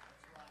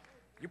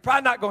 you're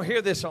probably not going to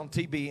hear this on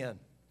TBN.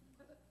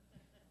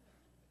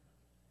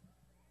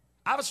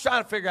 I was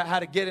trying to figure out how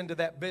to get into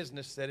that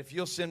business that if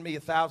you'll send me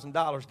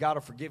 $1,000, God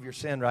will forgive your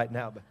sin right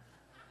now. But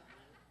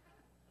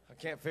I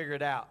can't figure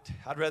it out.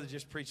 I'd rather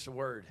just preach the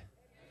word.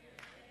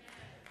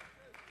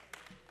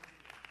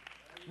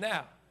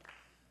 Now,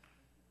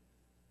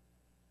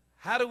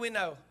 how do we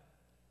know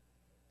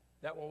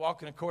that we're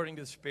walking according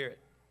to the Spirit?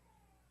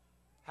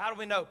 How do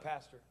we know,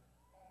 Pastor?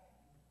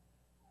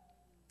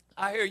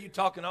 I hear you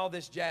talking all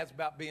this jazz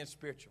about being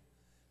spiritual.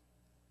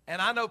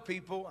 And I know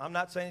people, I'm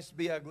not saying this to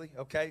be ugly,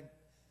 okay?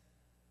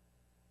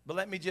 But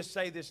let me just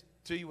say this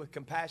to you with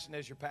compassion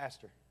as your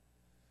pastor.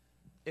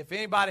 If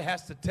anybody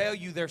has to tell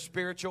you they're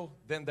spiritual,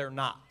 then they're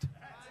not.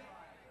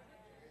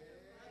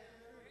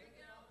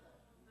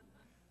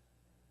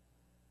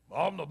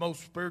 I'm the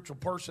most spiritual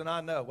person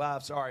I know. Well,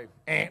 I'm sorry.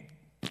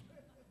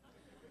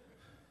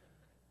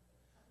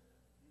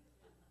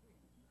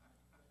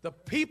 The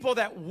people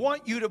that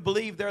want you to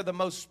believe they're the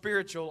most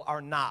spiritual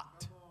are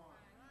not.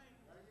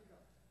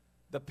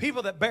 The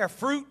people that bear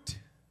fruit.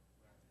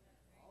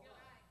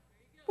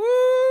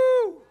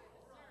 Woo!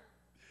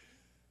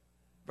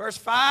 Verse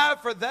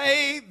 5, for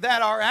they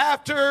that are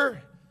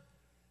after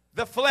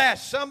the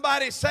flesh.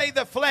 Somebody say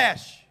the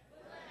flesh.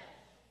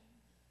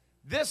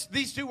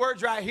 These two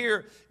words right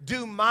here,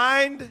 do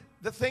mind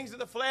the things of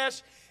the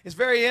flesh, is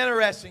very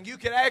interesting. You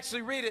can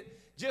actually read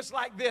it just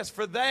like this.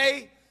 For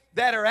they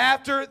that are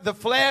after the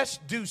flesh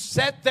do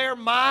set their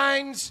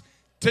minds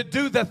to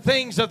do the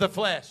things of the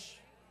flesh.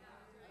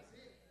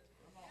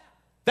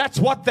 That's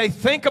what they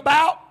think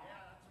about.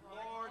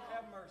 Lord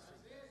have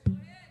mercy.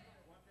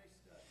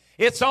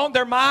 It's on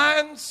their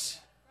minds.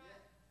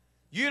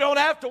 You don't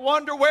have to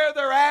wonder where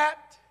they're at.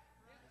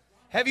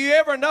 Have you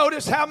ever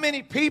noticed how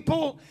many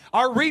people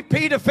are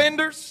repeat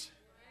offenders?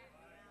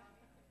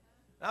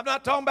 I'm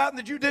not talking about in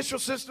the judicial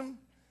system.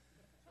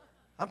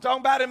 I'm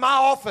talking about in my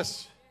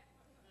office.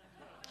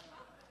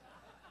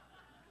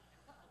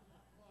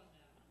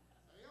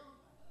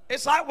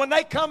 It's like when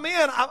they come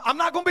in, I'm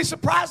not going to be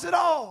surprised at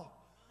all.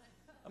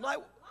 I'm like,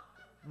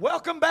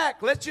 welcome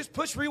back. Let's just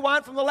push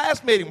rewind from the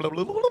last meeting.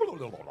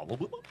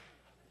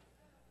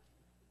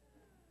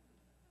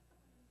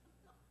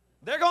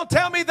 They're going to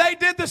tell me they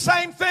did the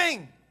same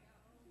thing.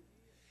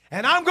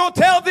 And I'm going to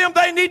tell them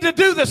they need to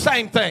do the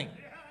same thing.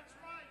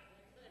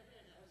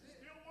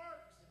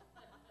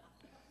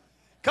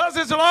 Because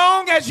as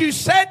long as you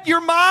set your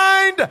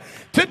mind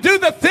to do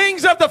the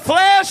things of the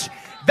flesh,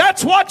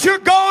 that's what you're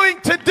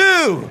going to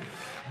do.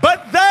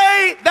 But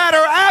they that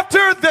are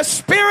after the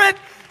Spirit,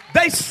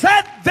 they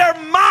set their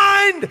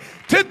mind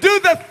to do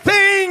the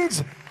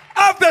things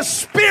of the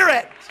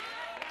Spirit.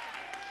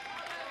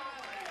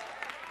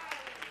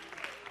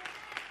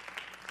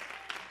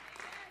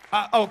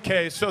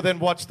 Okay, so then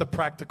what's the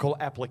practical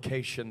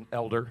application,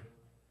 elder?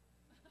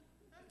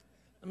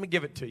 Let me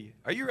give it to you.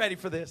 Are you ready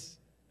for this?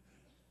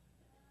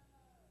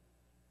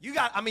 You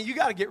got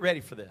to get ready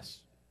for this.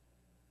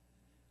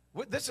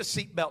 This is a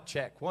seatbelt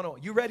check.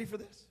 You ready for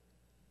this?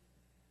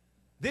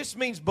 This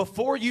means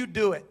before you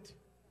do it,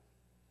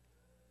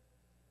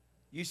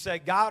 you say,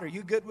 God, are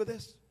you good with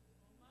this?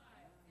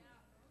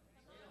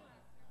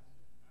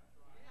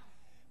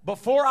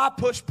 Before I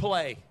push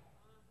play,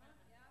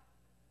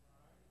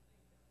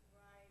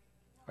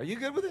 are you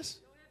good with this?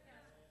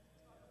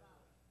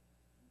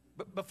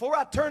 But before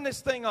I turn this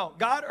thing on,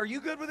 God, are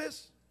you good with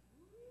this?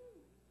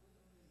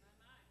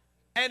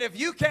 And if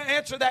you can't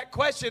answer that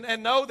question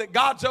and know that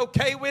God's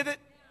okay with it,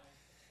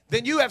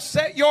 then you have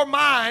set your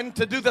mind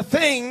to do the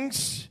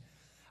things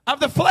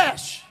of the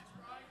flesh.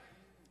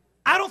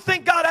 I don't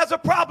think God has a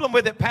problem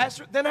with it,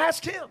 Pastor. Then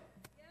ask Him.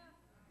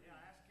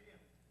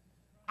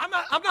 I'm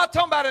not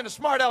talking about it in a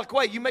smart aleck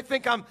way. You may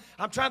think I'm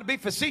trying to be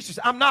facetious.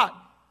 I'm not.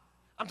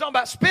 I'm talking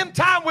about spend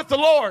time with the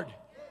Lord.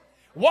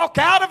 Walk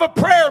out of a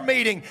prayer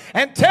meeting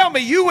and tell me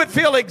you would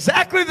feel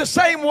exactly the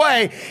same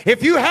way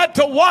if you had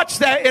to watch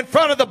that in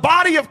front of the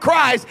body of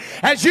Christ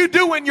as you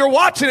do when you're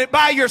watching it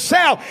by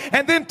yourself,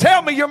 and then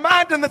tell me you're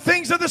minding the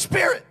things of the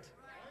Spirit.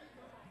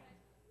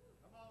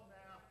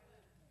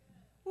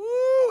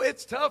 Woo,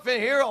 it's tough in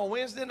here on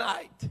Wednesday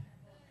night.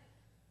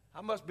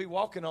 I must be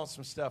walking on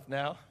some stuff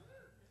now.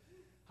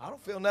 I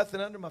don't feel nothing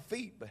under my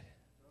feet, but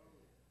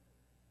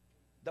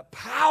the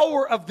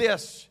power of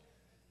this.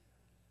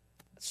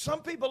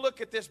 Some people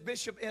look at this,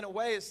 Bishop, in a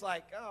way, it's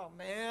like, oh,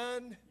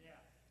 man,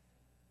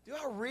 do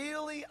I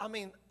really?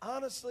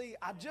 Honestly,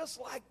 I just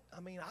like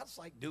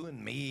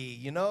doing me,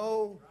 you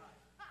know?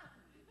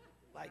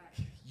 Like,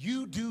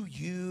 you do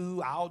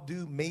you, I'll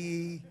do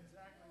me.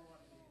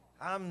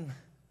 I'm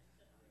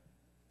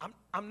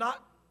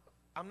not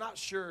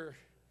sure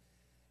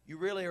you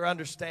really are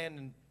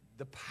understanding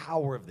the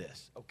power of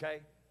this,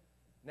 okay?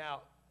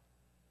 Now,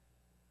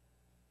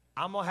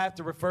 I'm going to have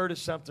to refer to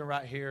something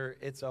right here.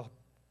 It's a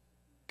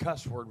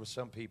cuss word with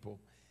some people,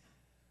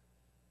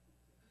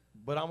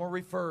 but I'm going to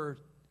refer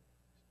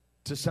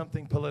to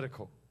something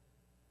political.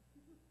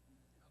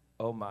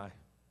 Oh my.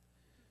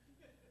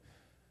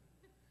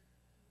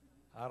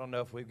 I don't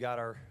know if we've got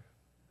our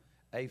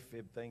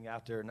AFib thing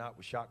out there or not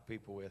we shock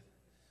people with.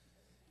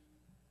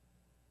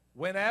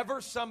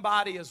 Whenever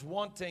somebody is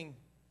wanting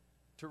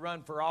to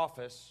run for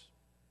office,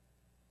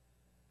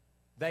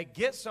 they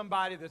get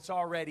somebody that's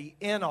already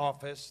in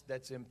office,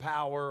 that's in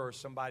power, or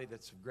somebody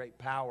that's of great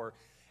power.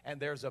 And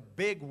there's a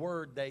big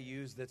word they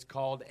use that's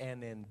called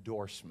an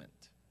endorsement.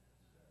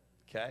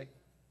 Okay?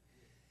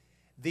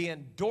 The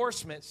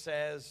endorsement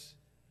says,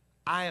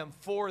 I am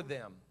for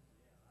them.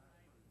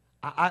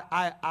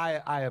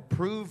 I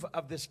approve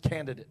of this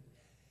candidate.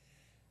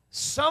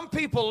 Some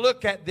people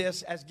look at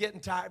this as getting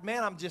tired.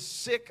 Man, I'm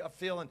just sick of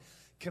feeling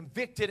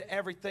convicted of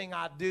everything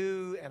I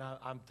do, and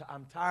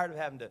I'm tired of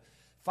having to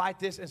fight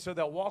this. And so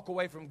they'll walk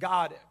away from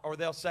God, or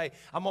they'll say,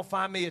 I'm going to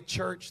find me a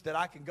church that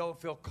I can go and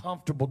feel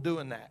comfortable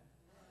doing that.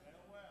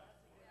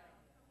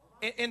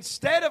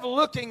 Instead of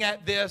looking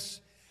at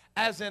this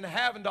as in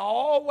having to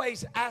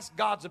always ask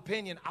God's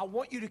opinion, I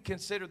want you to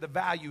consider the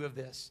value of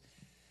this.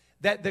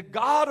 That the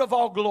God of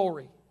all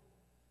glory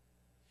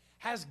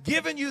has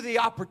given you the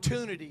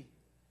opportunity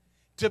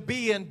to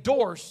be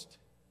endorsed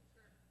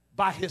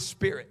by His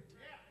Spirit.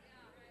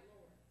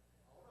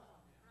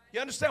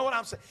 You understand what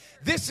I'm saying?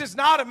 This is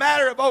not a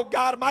matter of, oh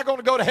God, am I going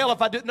to go to hell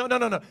if I do?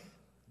 No.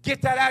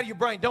 Get that out of your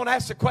brain. Don't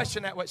ask the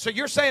question that way. So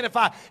you're saying if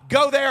I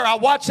go there, I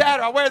watch that,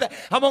 or I wear that,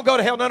 I'm going to go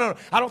to hell. No.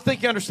 I don't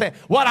think you understand.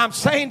 What I'm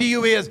saying to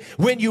you is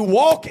when you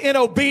walk in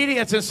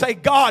obedience and say,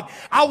 God,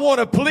 I want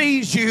to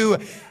please you,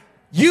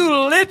 you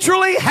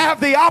literally have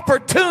the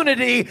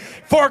opportunity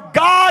for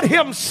God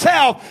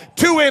Himself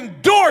to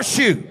endorse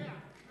you.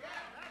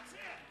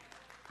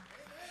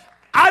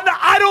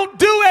 I don't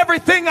do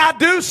everything I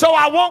do so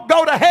I won't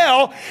go to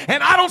hell,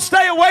 and I don't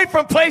stay away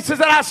from places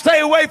that I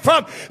stay away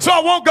from so I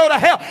won't go to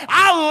hell.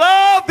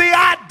 I love the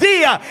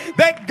idea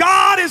that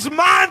God is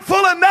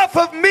mindful enough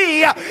of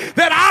me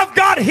that I've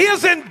got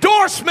His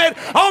endorsement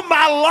on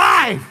my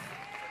life.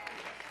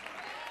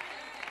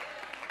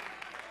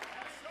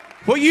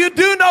 Well, you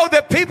do know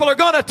that people are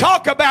going to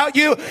talk about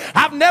you.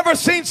 I've never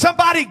seen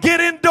somebody get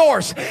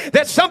endorsed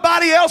that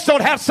somebody else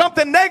don't have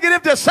something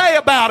negative to say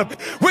about them.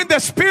 When the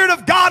Spirit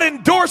of God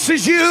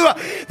endorses you,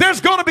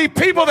 there's going to be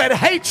people that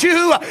hate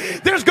you.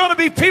 There's going to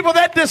be people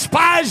that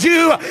despise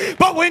you.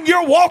 But when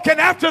you're walking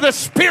after the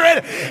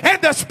Spirit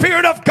and the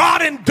Spirit of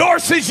God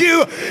endorses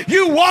you,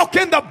 you walk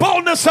in the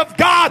boldness of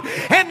God.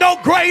 And no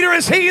greater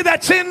is He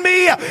that's in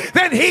me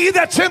than he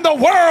that's in the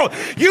world.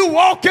 You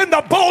walk in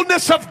the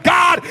boldness of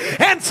God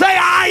and say,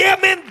 I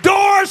am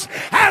endorsed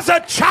as a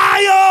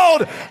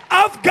child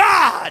of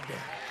God.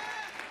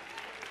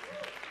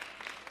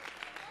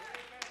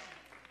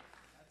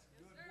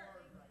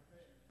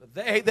 But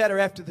they that are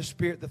after the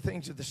Spirit, the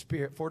things of the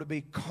Spirit, for to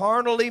be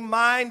carnally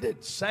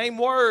minded, same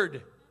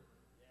word.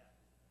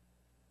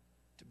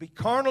 To be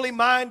carnally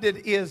minded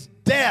is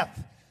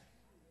death,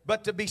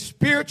 but to be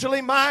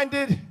spiritually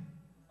minded,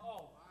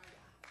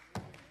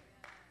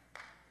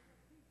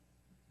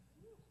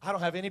 I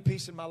don't have any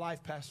peace in my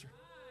life, Pastor.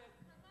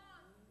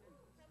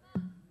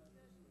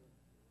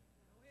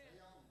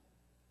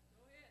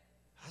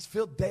 I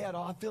feel dead.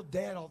 I feel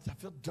dead. I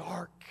feel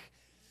dark.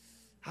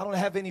 I don't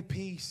have any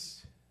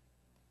peace.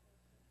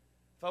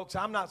 Folks,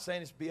 I'm not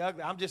saying it's to be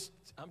ugly. I'm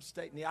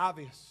stating the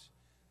obvious.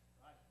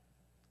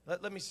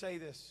 Let me say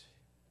this.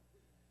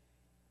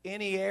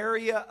 Any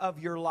area of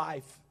your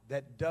life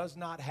that does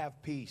not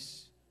have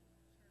peace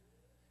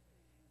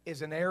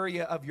is an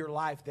area of your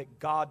life that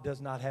God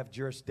does not have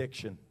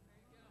jurisdiction.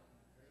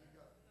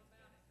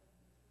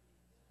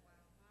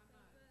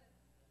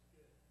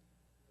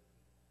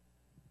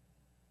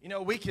 You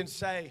know, we can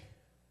say,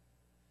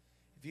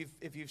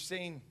 if you've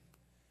seen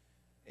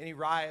any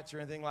riots or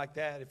anything like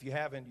that, if you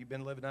haven't, you've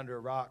been living under a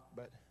rock.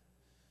 But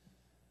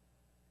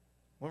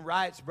when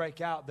riots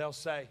break out, they'll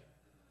say,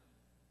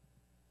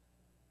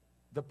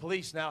 the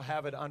police now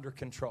have it under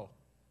control.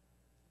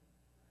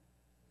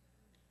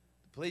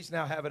 The police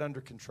now have it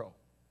under control.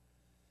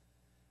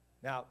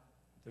 Now,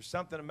 there's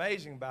something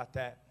amazing about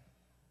that,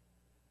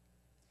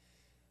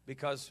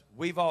 because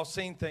we've all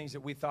seen things that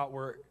we thought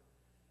were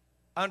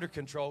under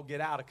control get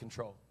out of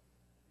control.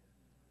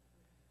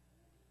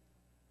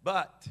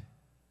 But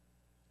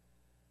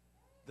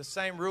the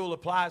same rule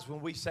applies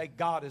when we say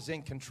God is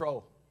in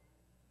control.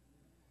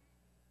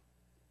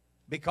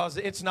 Because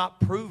it's not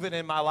proven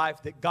in my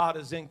life that God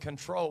is in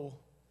control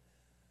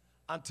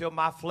until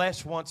my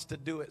flesh wants to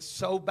do it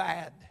so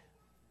bad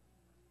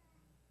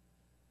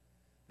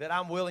that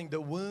I'm willing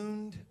to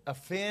wound,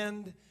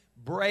 offend,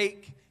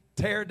 break,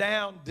 tear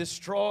down,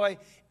 destroy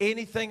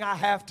anything I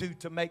have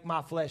to make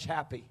my flesh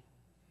happy.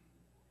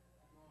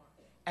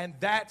 And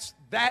that's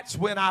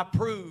when I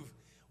prove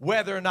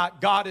whether or not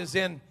God is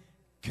in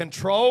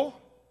control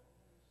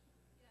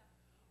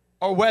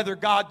or whether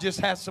God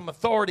just has some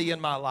authority in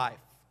my life.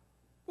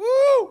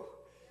 Woo!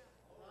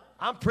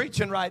 I'm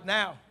preaching right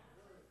now.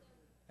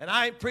 And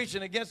I ain't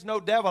preaching against no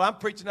devil. I'm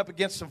preaching up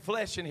against some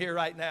flesh in here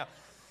right now.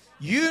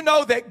 You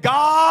know that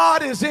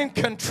God is in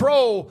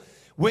control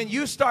when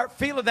you start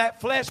feeling that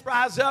flesh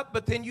rise up,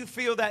 but then you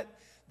feel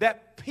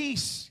that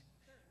peace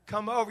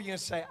come over you and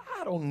say,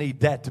 I don't need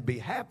that to be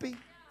happy.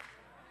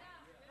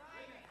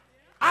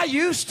 I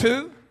used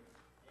to.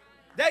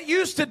 That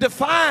used to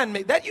define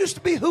me. That used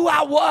to be who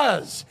I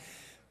was.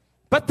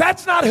 But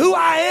that's not who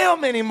I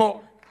am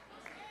anymore.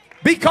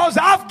 Because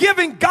I've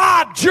given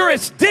God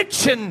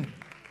jurisdiction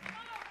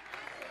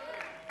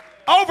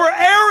over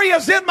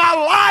areas in my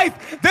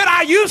life that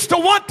I used to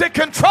want to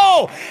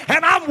control.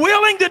 And I'm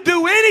willing to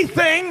do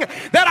anything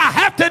that I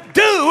have to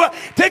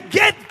do to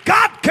get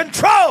God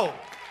control.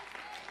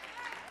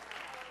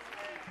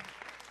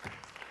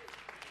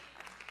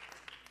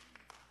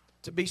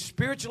 To be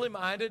spiritually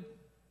minded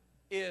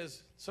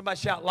is, somebody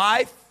shout,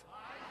 life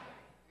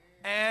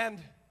and,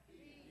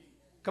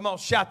 come on,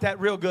 shout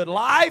that real good,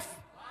 life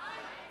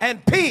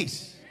and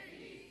peace.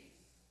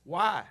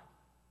 Why?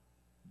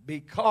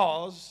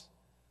 Because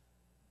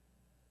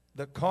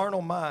the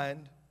carnal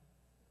mind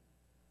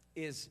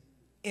is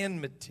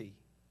enmity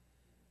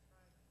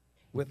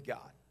with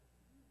God.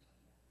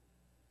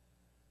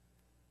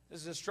 This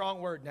is a strong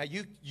word. Now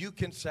you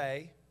can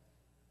say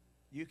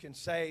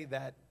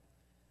that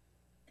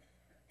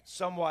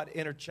somewhat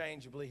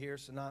interchangeably here,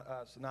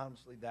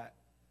 synonymously, that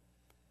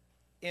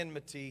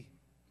enmity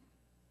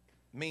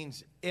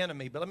means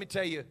enemy. But let me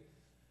tell you,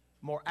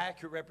 more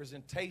accurate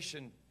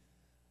representation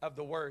of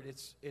the word,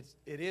 it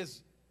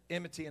is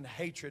enmity and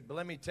hatred. But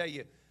let me tell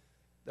you,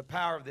 the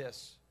power of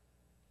this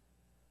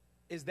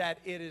is that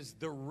it is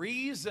the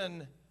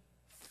reason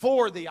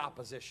for the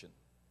opposition.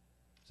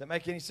 Does that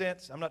make any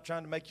sense? I'm not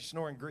trying to make you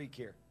snore in Greek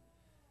here.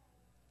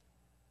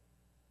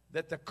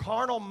 That the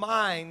carnal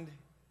mind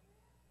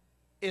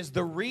is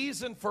the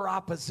reason for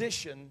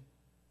opposition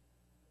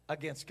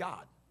against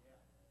God.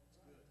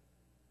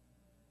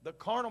 The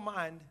carnal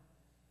mind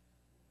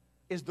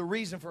is the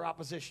reason for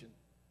opposition.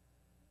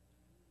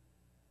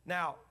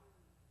 Now,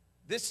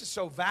 this is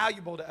so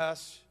valuable to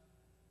us,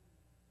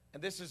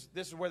 and this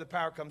is where the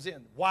power comes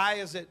in. Why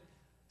is it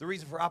the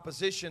reason for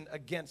opposition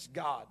against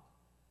God?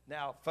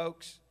 Now,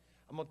 folks,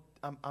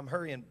 I'm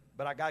hurrying,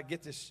 but I got to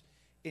get this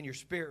in your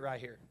spirit right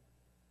here.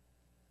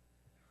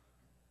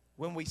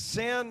 When we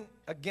sin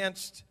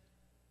against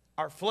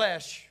our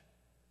flesh,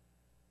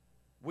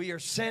 we are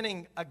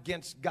sinning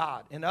against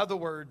God. In other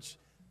words,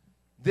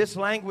 this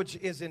language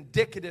is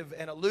indicative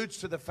and alludes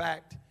to the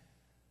fact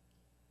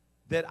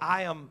that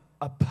I am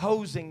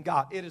opposing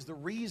God. It is the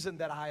reason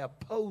that I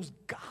oppose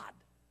God.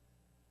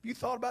 You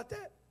thought about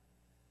that?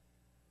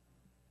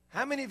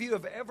 How many of you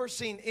have ever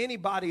seen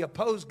anybody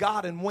oppose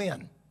God and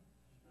win?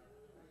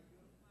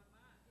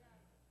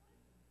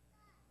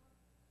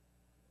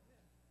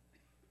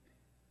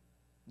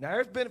 Now,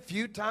 there's been a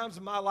few times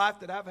in my life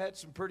that I've had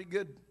some pretty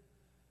good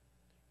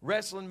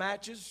wrestling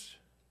matches.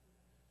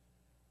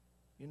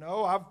 You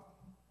know,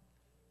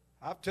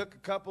 I've took a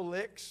couple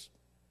licks,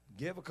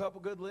 give a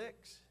couple good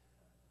licks.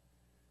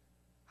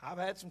 I've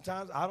had some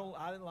times I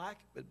didn't like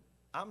it, but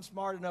I'm a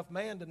smart enough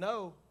man to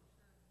know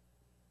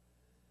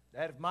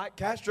that if Mike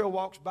Castro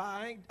walks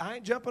by, I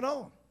ain't jumping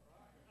on.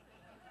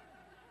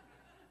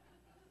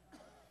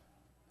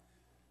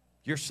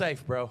 You're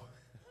safe, bro.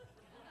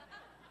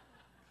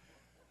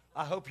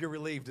 I hope you're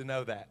relieved to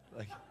know that.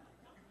 Like,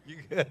 you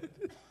good?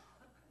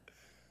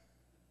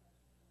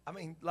 I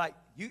mean, like,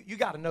 you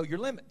got to know your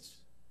limits.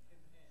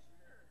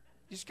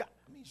 You just got,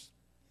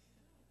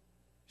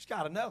 just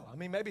got to know. I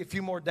mean, maybe a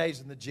few more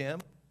days in the gym.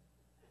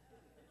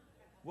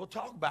 We'll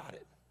talk about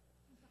it.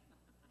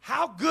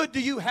 How good do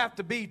you have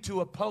to be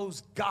to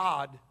oppose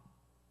God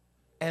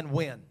and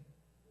win?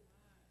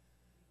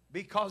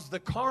 Because the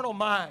carnal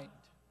mind,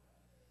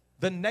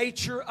 the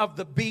nature of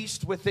the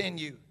beast within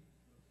you,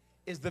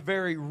 is the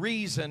very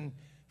reason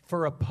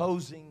for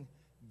opposing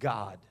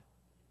God.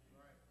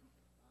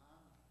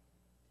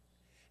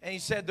 And he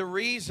said the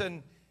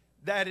reason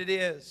that it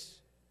is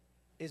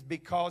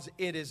because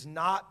it is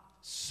not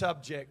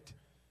subject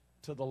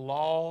to the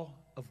law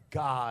of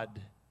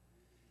God.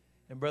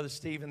 And Brother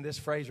Stephen, this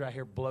phrase right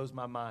here blows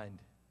my mind.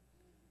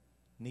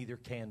 Neither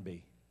can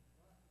be.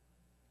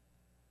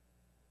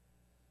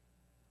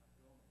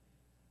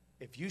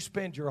 If you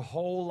spend your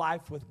whole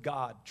life with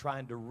God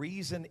trying to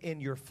reason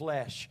in your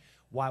flesh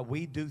why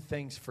we do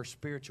things for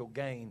spiritual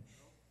gain,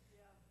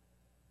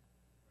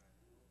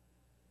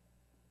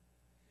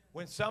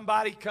 when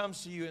somebody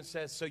comes to you and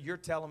says, so you're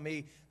telling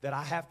me that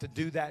I have to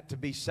do that to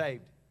be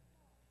saved,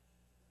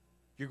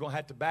 you're going to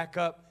have to back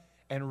up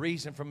and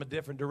reason from a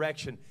different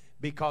direction,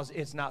 because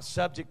it's not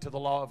subject to the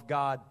law of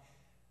God,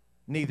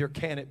 neither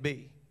can it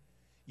be.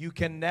 You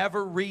can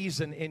never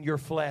reason in your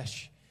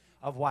flesh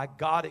of why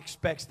God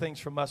expects things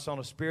from us on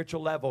a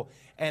spiritual level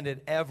and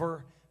it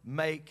ever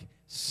make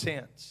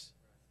sense.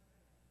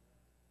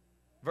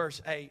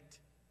 Verse 8.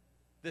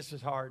 This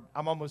is hard.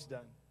 I'm almost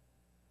done.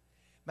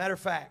 Matter of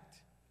fact,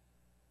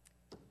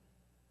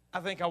 I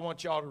think I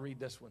want y'all to read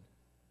this one,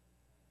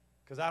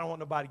 because I don't want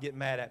nobody getting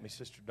mad at me,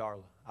 Sister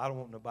Darla. I don't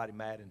want nobody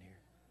mad in here.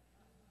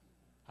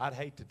 I'd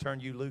hate to turn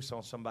you loose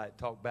on somebody that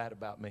talk bad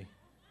about me.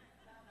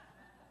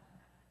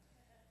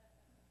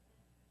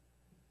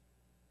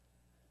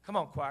 Come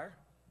on, choir.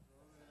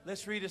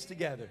 Let's read this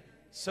together.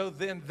 So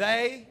then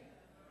they...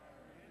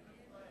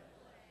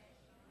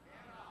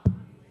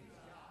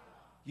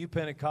 You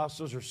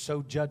Pentecostals are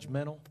so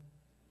judgmental.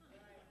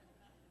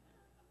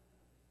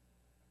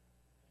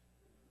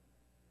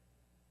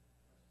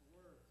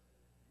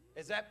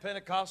 Is that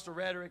Pentecostal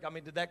rhetoric? I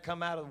mean, did that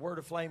come out of the Word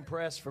of Flame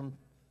Press from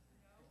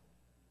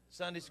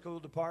Sunday school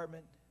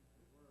department?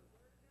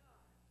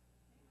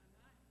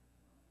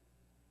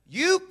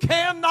 You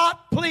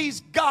cannot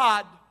please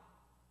God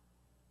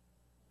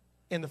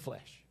in the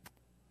flesh.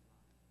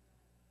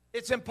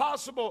 It's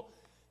impossible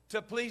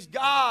to please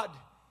God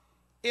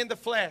in the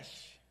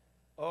flesh.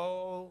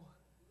 Oh,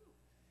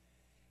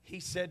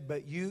 he said,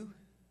 but you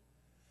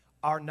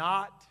are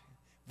not,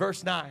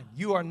 verse 9,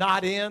 you are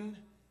not in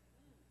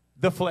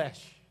the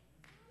flesh,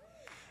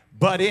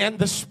 but in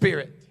the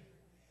Spirit.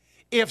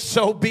 If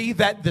so be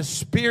that the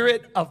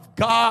Spirit of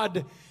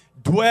God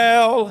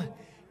dwell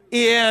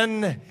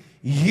in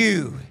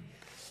you.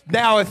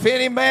 Now, if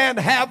any man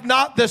have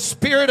not the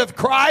Spirit of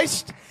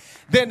Christ,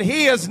 then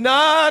he is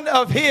none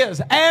of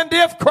his. And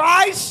if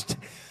Christ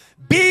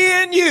be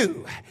in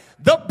you,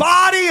 the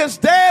body is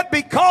dead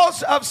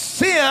because of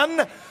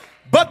sin,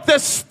 but the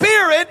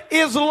Spirit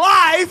is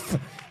life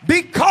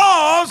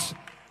because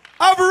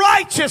of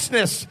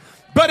righteousness.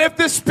 But if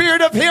the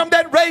Spirit of him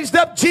that raised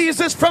up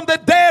Jesus from the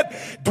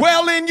dead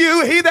dwell in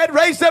you, he that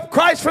raised up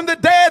Christ from the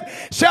dead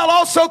shall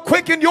also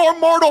quicken your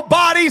mortal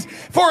bodies,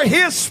 for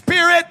his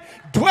Spirit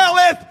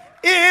dwelleth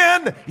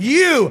in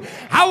you.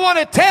 I want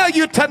to tell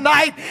you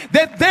tonight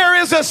that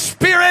there is a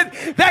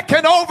spirit that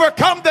can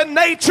overcome the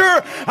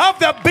nature of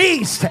the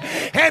beast,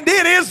 and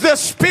it is the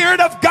Spirit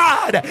of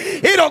God.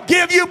 It'll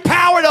give you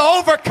power to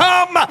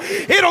overcome.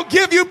 It'll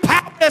give you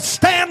power to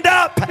stand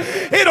up.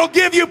 It'll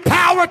give you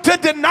power to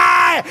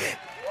deny.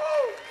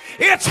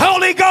 It's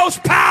Holy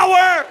Ghost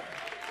power.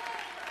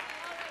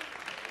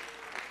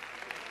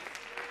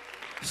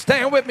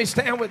 Stand with me,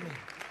 stand with me.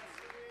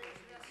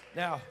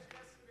 Now,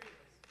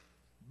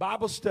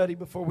 Bible study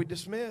before we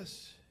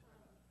dismiss.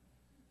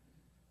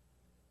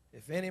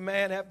 If any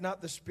man have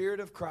not the Spirit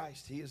of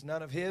Christ, he is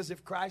none of his.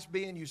 If Christ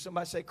be in you,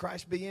 somebody say,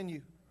 Christ be in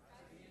you.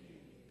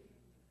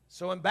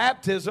 So in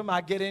baptism,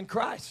 I get in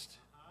Christ.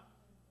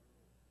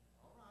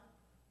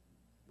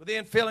 With the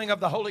infilling of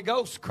the Holy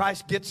Ghost,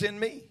 Christ gets in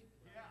me.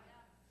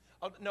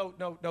 Oh,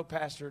 no,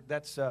 Pastor.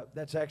 That's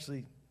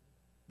actually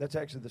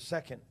the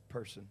second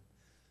person.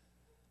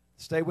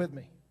 Stay with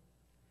me.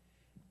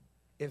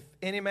 If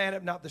any man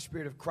have not the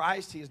Spirit of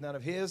Christ, he is none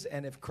of his.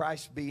 And if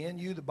Christ be in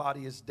you, the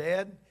body is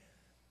dead,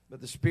 but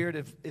the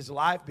Spirit is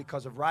life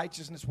because of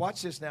righteousness.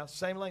 Watch this now,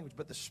 same language.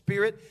 But the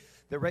Spirit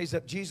that raised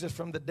up Jesus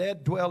from the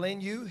dead dwell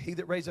in you. He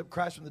that raised up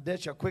Christ from the dead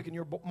shall quicken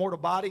your mortal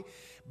body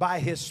by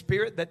his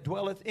Spirit that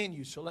dwelleth in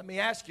you. So let me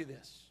ask you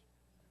this.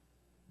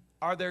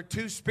 Are there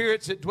two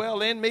spirits that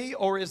dwell in me,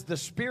 or is the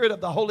Spirit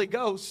of the Holy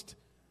Ghost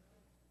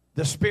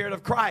the Spirit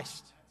of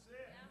Christ?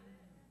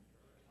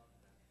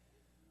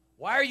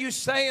 Why are you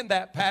saying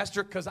that,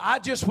 Pastor? Because I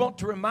just want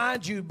to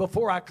remind you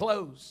before I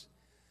close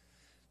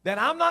that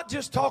I'm not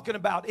just talking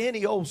about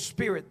any old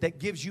spirit that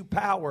gives you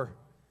power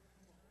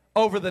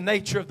over the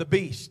nature of the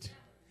beast.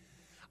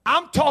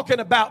 I'm talking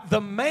about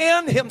the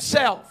man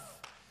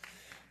himself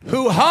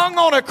who hung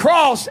on a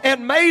cross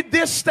and made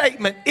this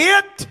statement,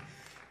 "It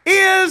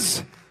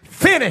is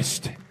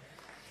finished."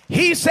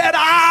 He said,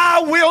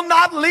 "I will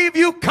not leave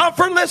you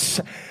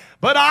comfortless,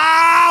 but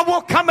I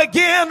will come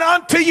again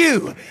unto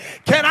you."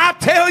 Can I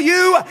tell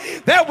you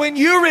that when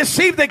you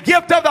receive the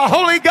gift of the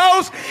Holy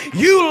Ghost,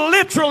 you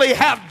literally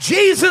have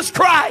Jesus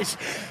Christ,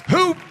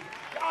 who,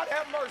 God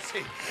have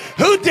mercy,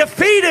 who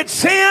defeated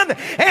sin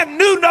and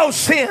knew no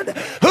sin,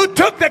 who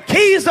took the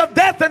keys of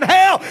death and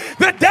hell.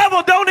 The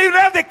devil don't even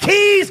have the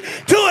keys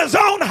to his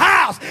own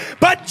house,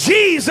 but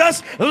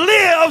Jesus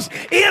lives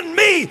in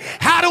me.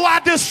 How do I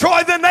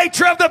destroy the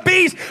nature of the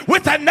beast?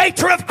 With the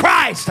nature of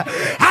Christ.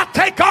 I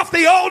take off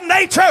the old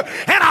nature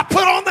and I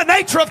put on the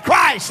nature of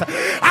Christ.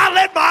 I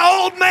let my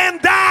old man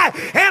die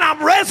and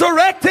I'm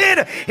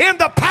resurrected in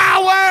the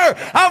power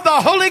of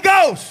the Holy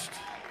Ghost.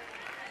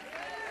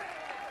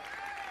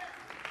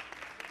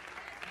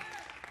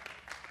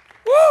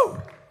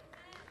 Woo!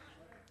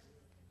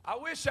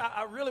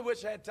 I really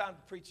wish I had time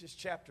to preach this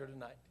chapter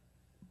tonight.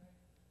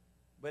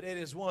 But it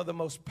is one of the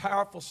most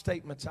powerful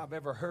statements I've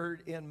ever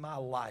heard in my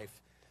life.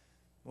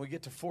 When we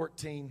get to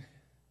 14,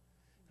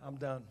 I'm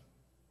done.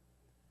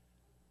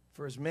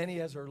 For as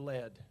many as are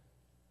led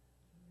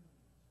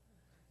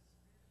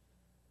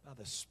by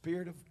the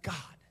Spirit of God,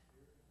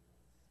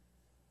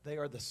 they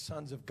are the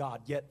sons of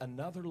God. Yet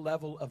another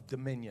level of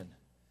dominion.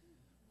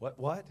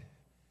 What?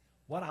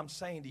 What I'm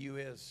saying to you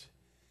is,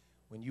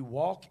 when you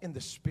walk in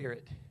the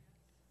Spirit,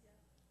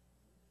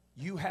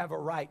 you have a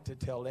right to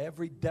tell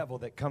every devil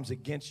that comes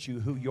against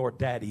you who your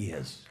daddy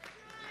is.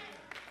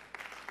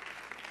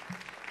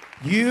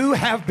 You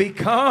have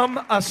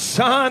become a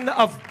son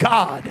of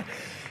God.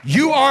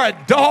 You are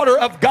a daughter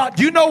of God.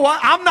 You know what?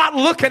 I'm not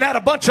looking at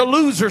a bunch of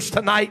losers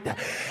tonight.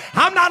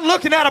 I'm not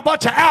looking at a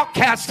bunch of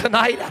outcasts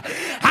tonight.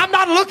 I'm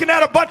not looking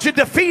at a bunch of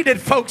defeated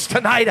folks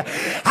tonight.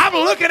 I'm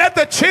looking at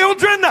the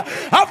children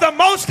of the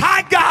Most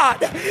High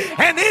God.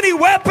 And any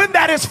weapon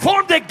that is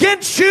formed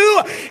against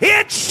you,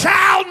 it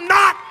shall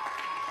not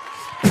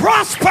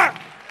prosper.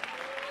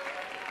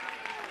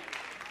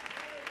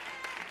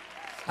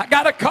 I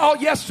got a call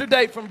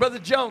yesterday from Brother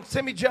Jones,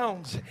 Timmy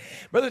Jones.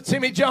 Brother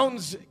Timmy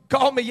Jones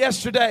called me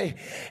yesterday,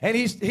 and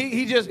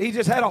he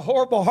just had a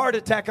horrible heart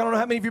attack. I don't know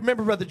how many of you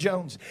remember Brother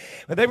Jones,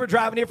 but they were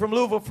driving here from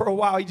Louisville for a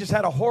while. He just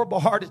had a horrible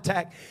heart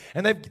attack,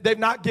 and they've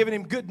not given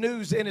him good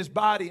news in his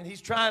body, and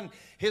he's trying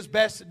his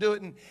best to do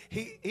it. And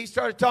he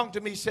started talking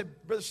to me. He said,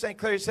 Brother St.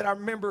 Clair, he said, I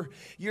remember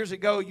years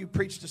ago you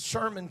preached a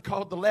sermon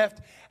called the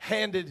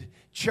Left-Handed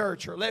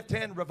Church or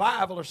Left-Hand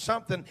Revival or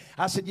something.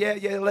 I said, yeah,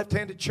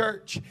 Left-Handed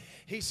Church.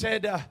 He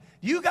said,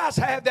 you guys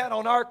have that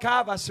on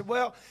archive? I said,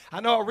 well, I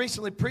know I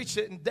recently preached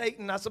it in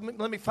Dayton. I said,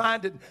 let me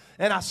find it.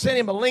 And I sent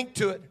him a link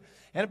to it.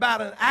 And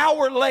about an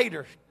hour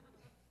later,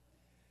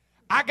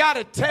 I got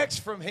a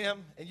text from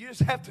him, and you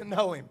just have to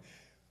know him.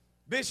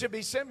 Bishop,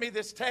 he sent me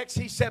this text.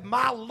 He said,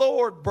 my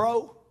Lord,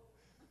 bro,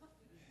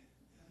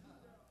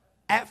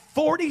 at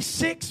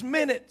 46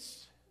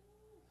 minutes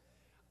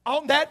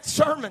on that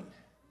sermon,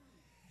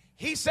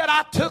 he said,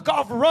 I took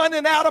off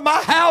running out of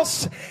my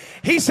house.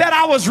 He said,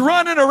 I was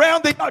running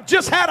around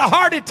just had a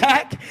heart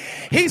attack.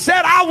 He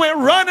said, I went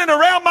running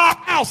around my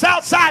house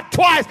outside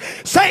twice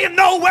saying,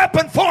 no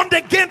weapon formed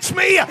against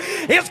me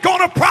is going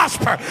to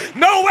prosper.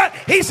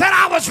 He said,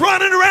 I was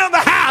running around the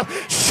house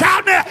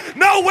shouting,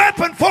 no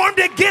weapon formed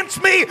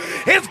against me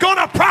is going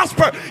to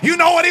prosper. You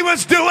know what he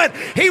was doing?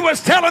 He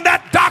was telling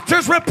that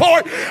doctor's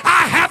report,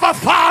 I have a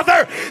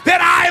Father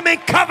that I am in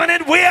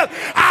covenant with.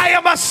 I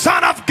am a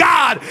son of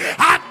God.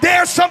 I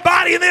dare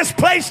somebody in this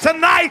place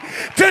tonight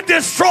to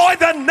destroy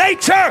the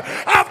nature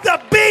of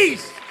the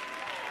beast.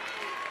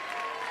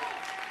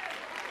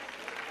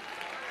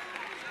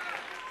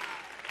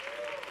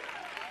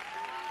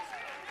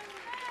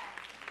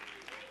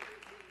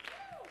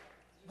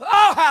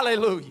 Oh,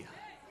 hallelujah.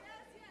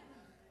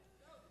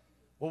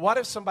 Well, what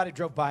if somebody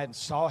drove by and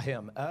saw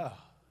him? Oh.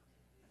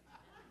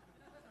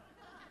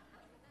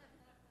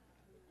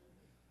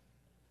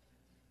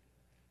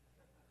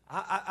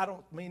 I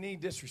don't mean any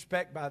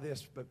disrespect by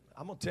this, but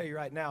I'm going to tell you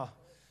right now,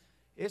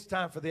 it's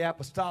time for the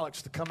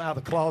apostolics to come out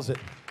of the closet.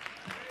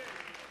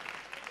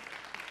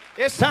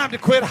 It's time to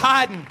quit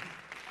hiding.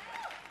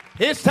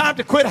 It's time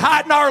to quit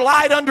hiding our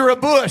light under a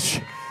bush.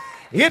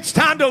 It's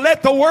time to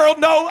let the world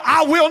know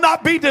I will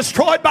not be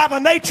destroyed by the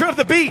nature of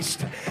the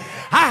beast.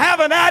 I have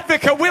an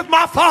advocate with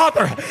my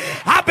Father.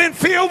 I've been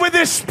filled with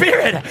His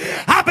Spirit.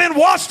 I've been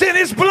washed in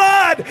His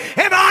blood,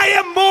 and I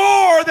am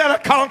more than a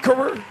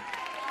conqueror.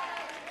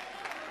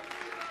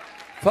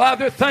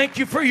 Father, thank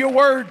you for your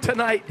word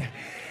tonight.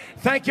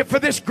 Thank you for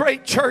this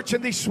great church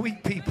and these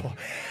sweet people.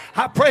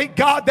 I pray,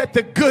 God, that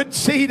the good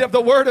seed of the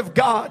Word of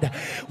God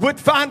would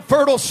find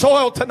fertile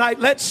soil tonight.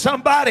 Let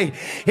somebody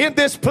in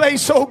this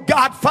place, oh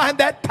God, find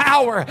that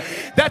power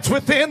that's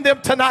within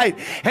them tonight.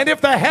 And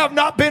if they have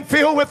not been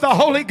filled with the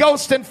Holy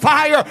Ghost and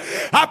fire,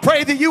 I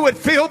pray that you would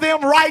fill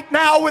them right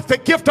now with the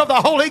gift of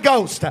the Holy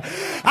Ghost.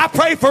 I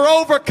pray for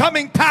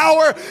overcoming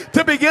power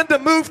to begin to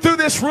move through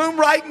this room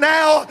right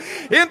now.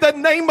 In the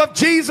name of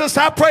Jesus,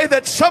 I pray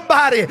that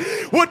somebody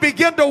would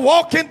begin to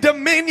walk in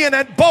dominion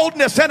and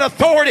boldness and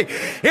authority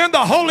in the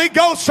Holy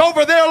Ghost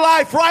over their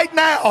life right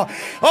now.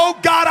 Oh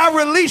God, I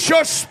release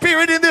your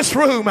Spirit in this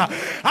room.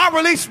 I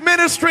release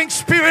ministering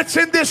spirits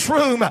in this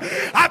room.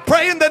 I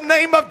pray in the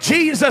name of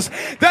Jesus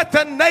that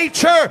the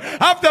nature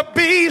of the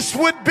beast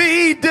would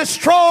be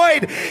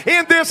destroyed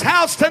in this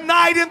house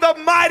tonight in the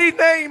mighty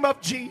name of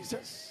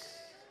Jesus.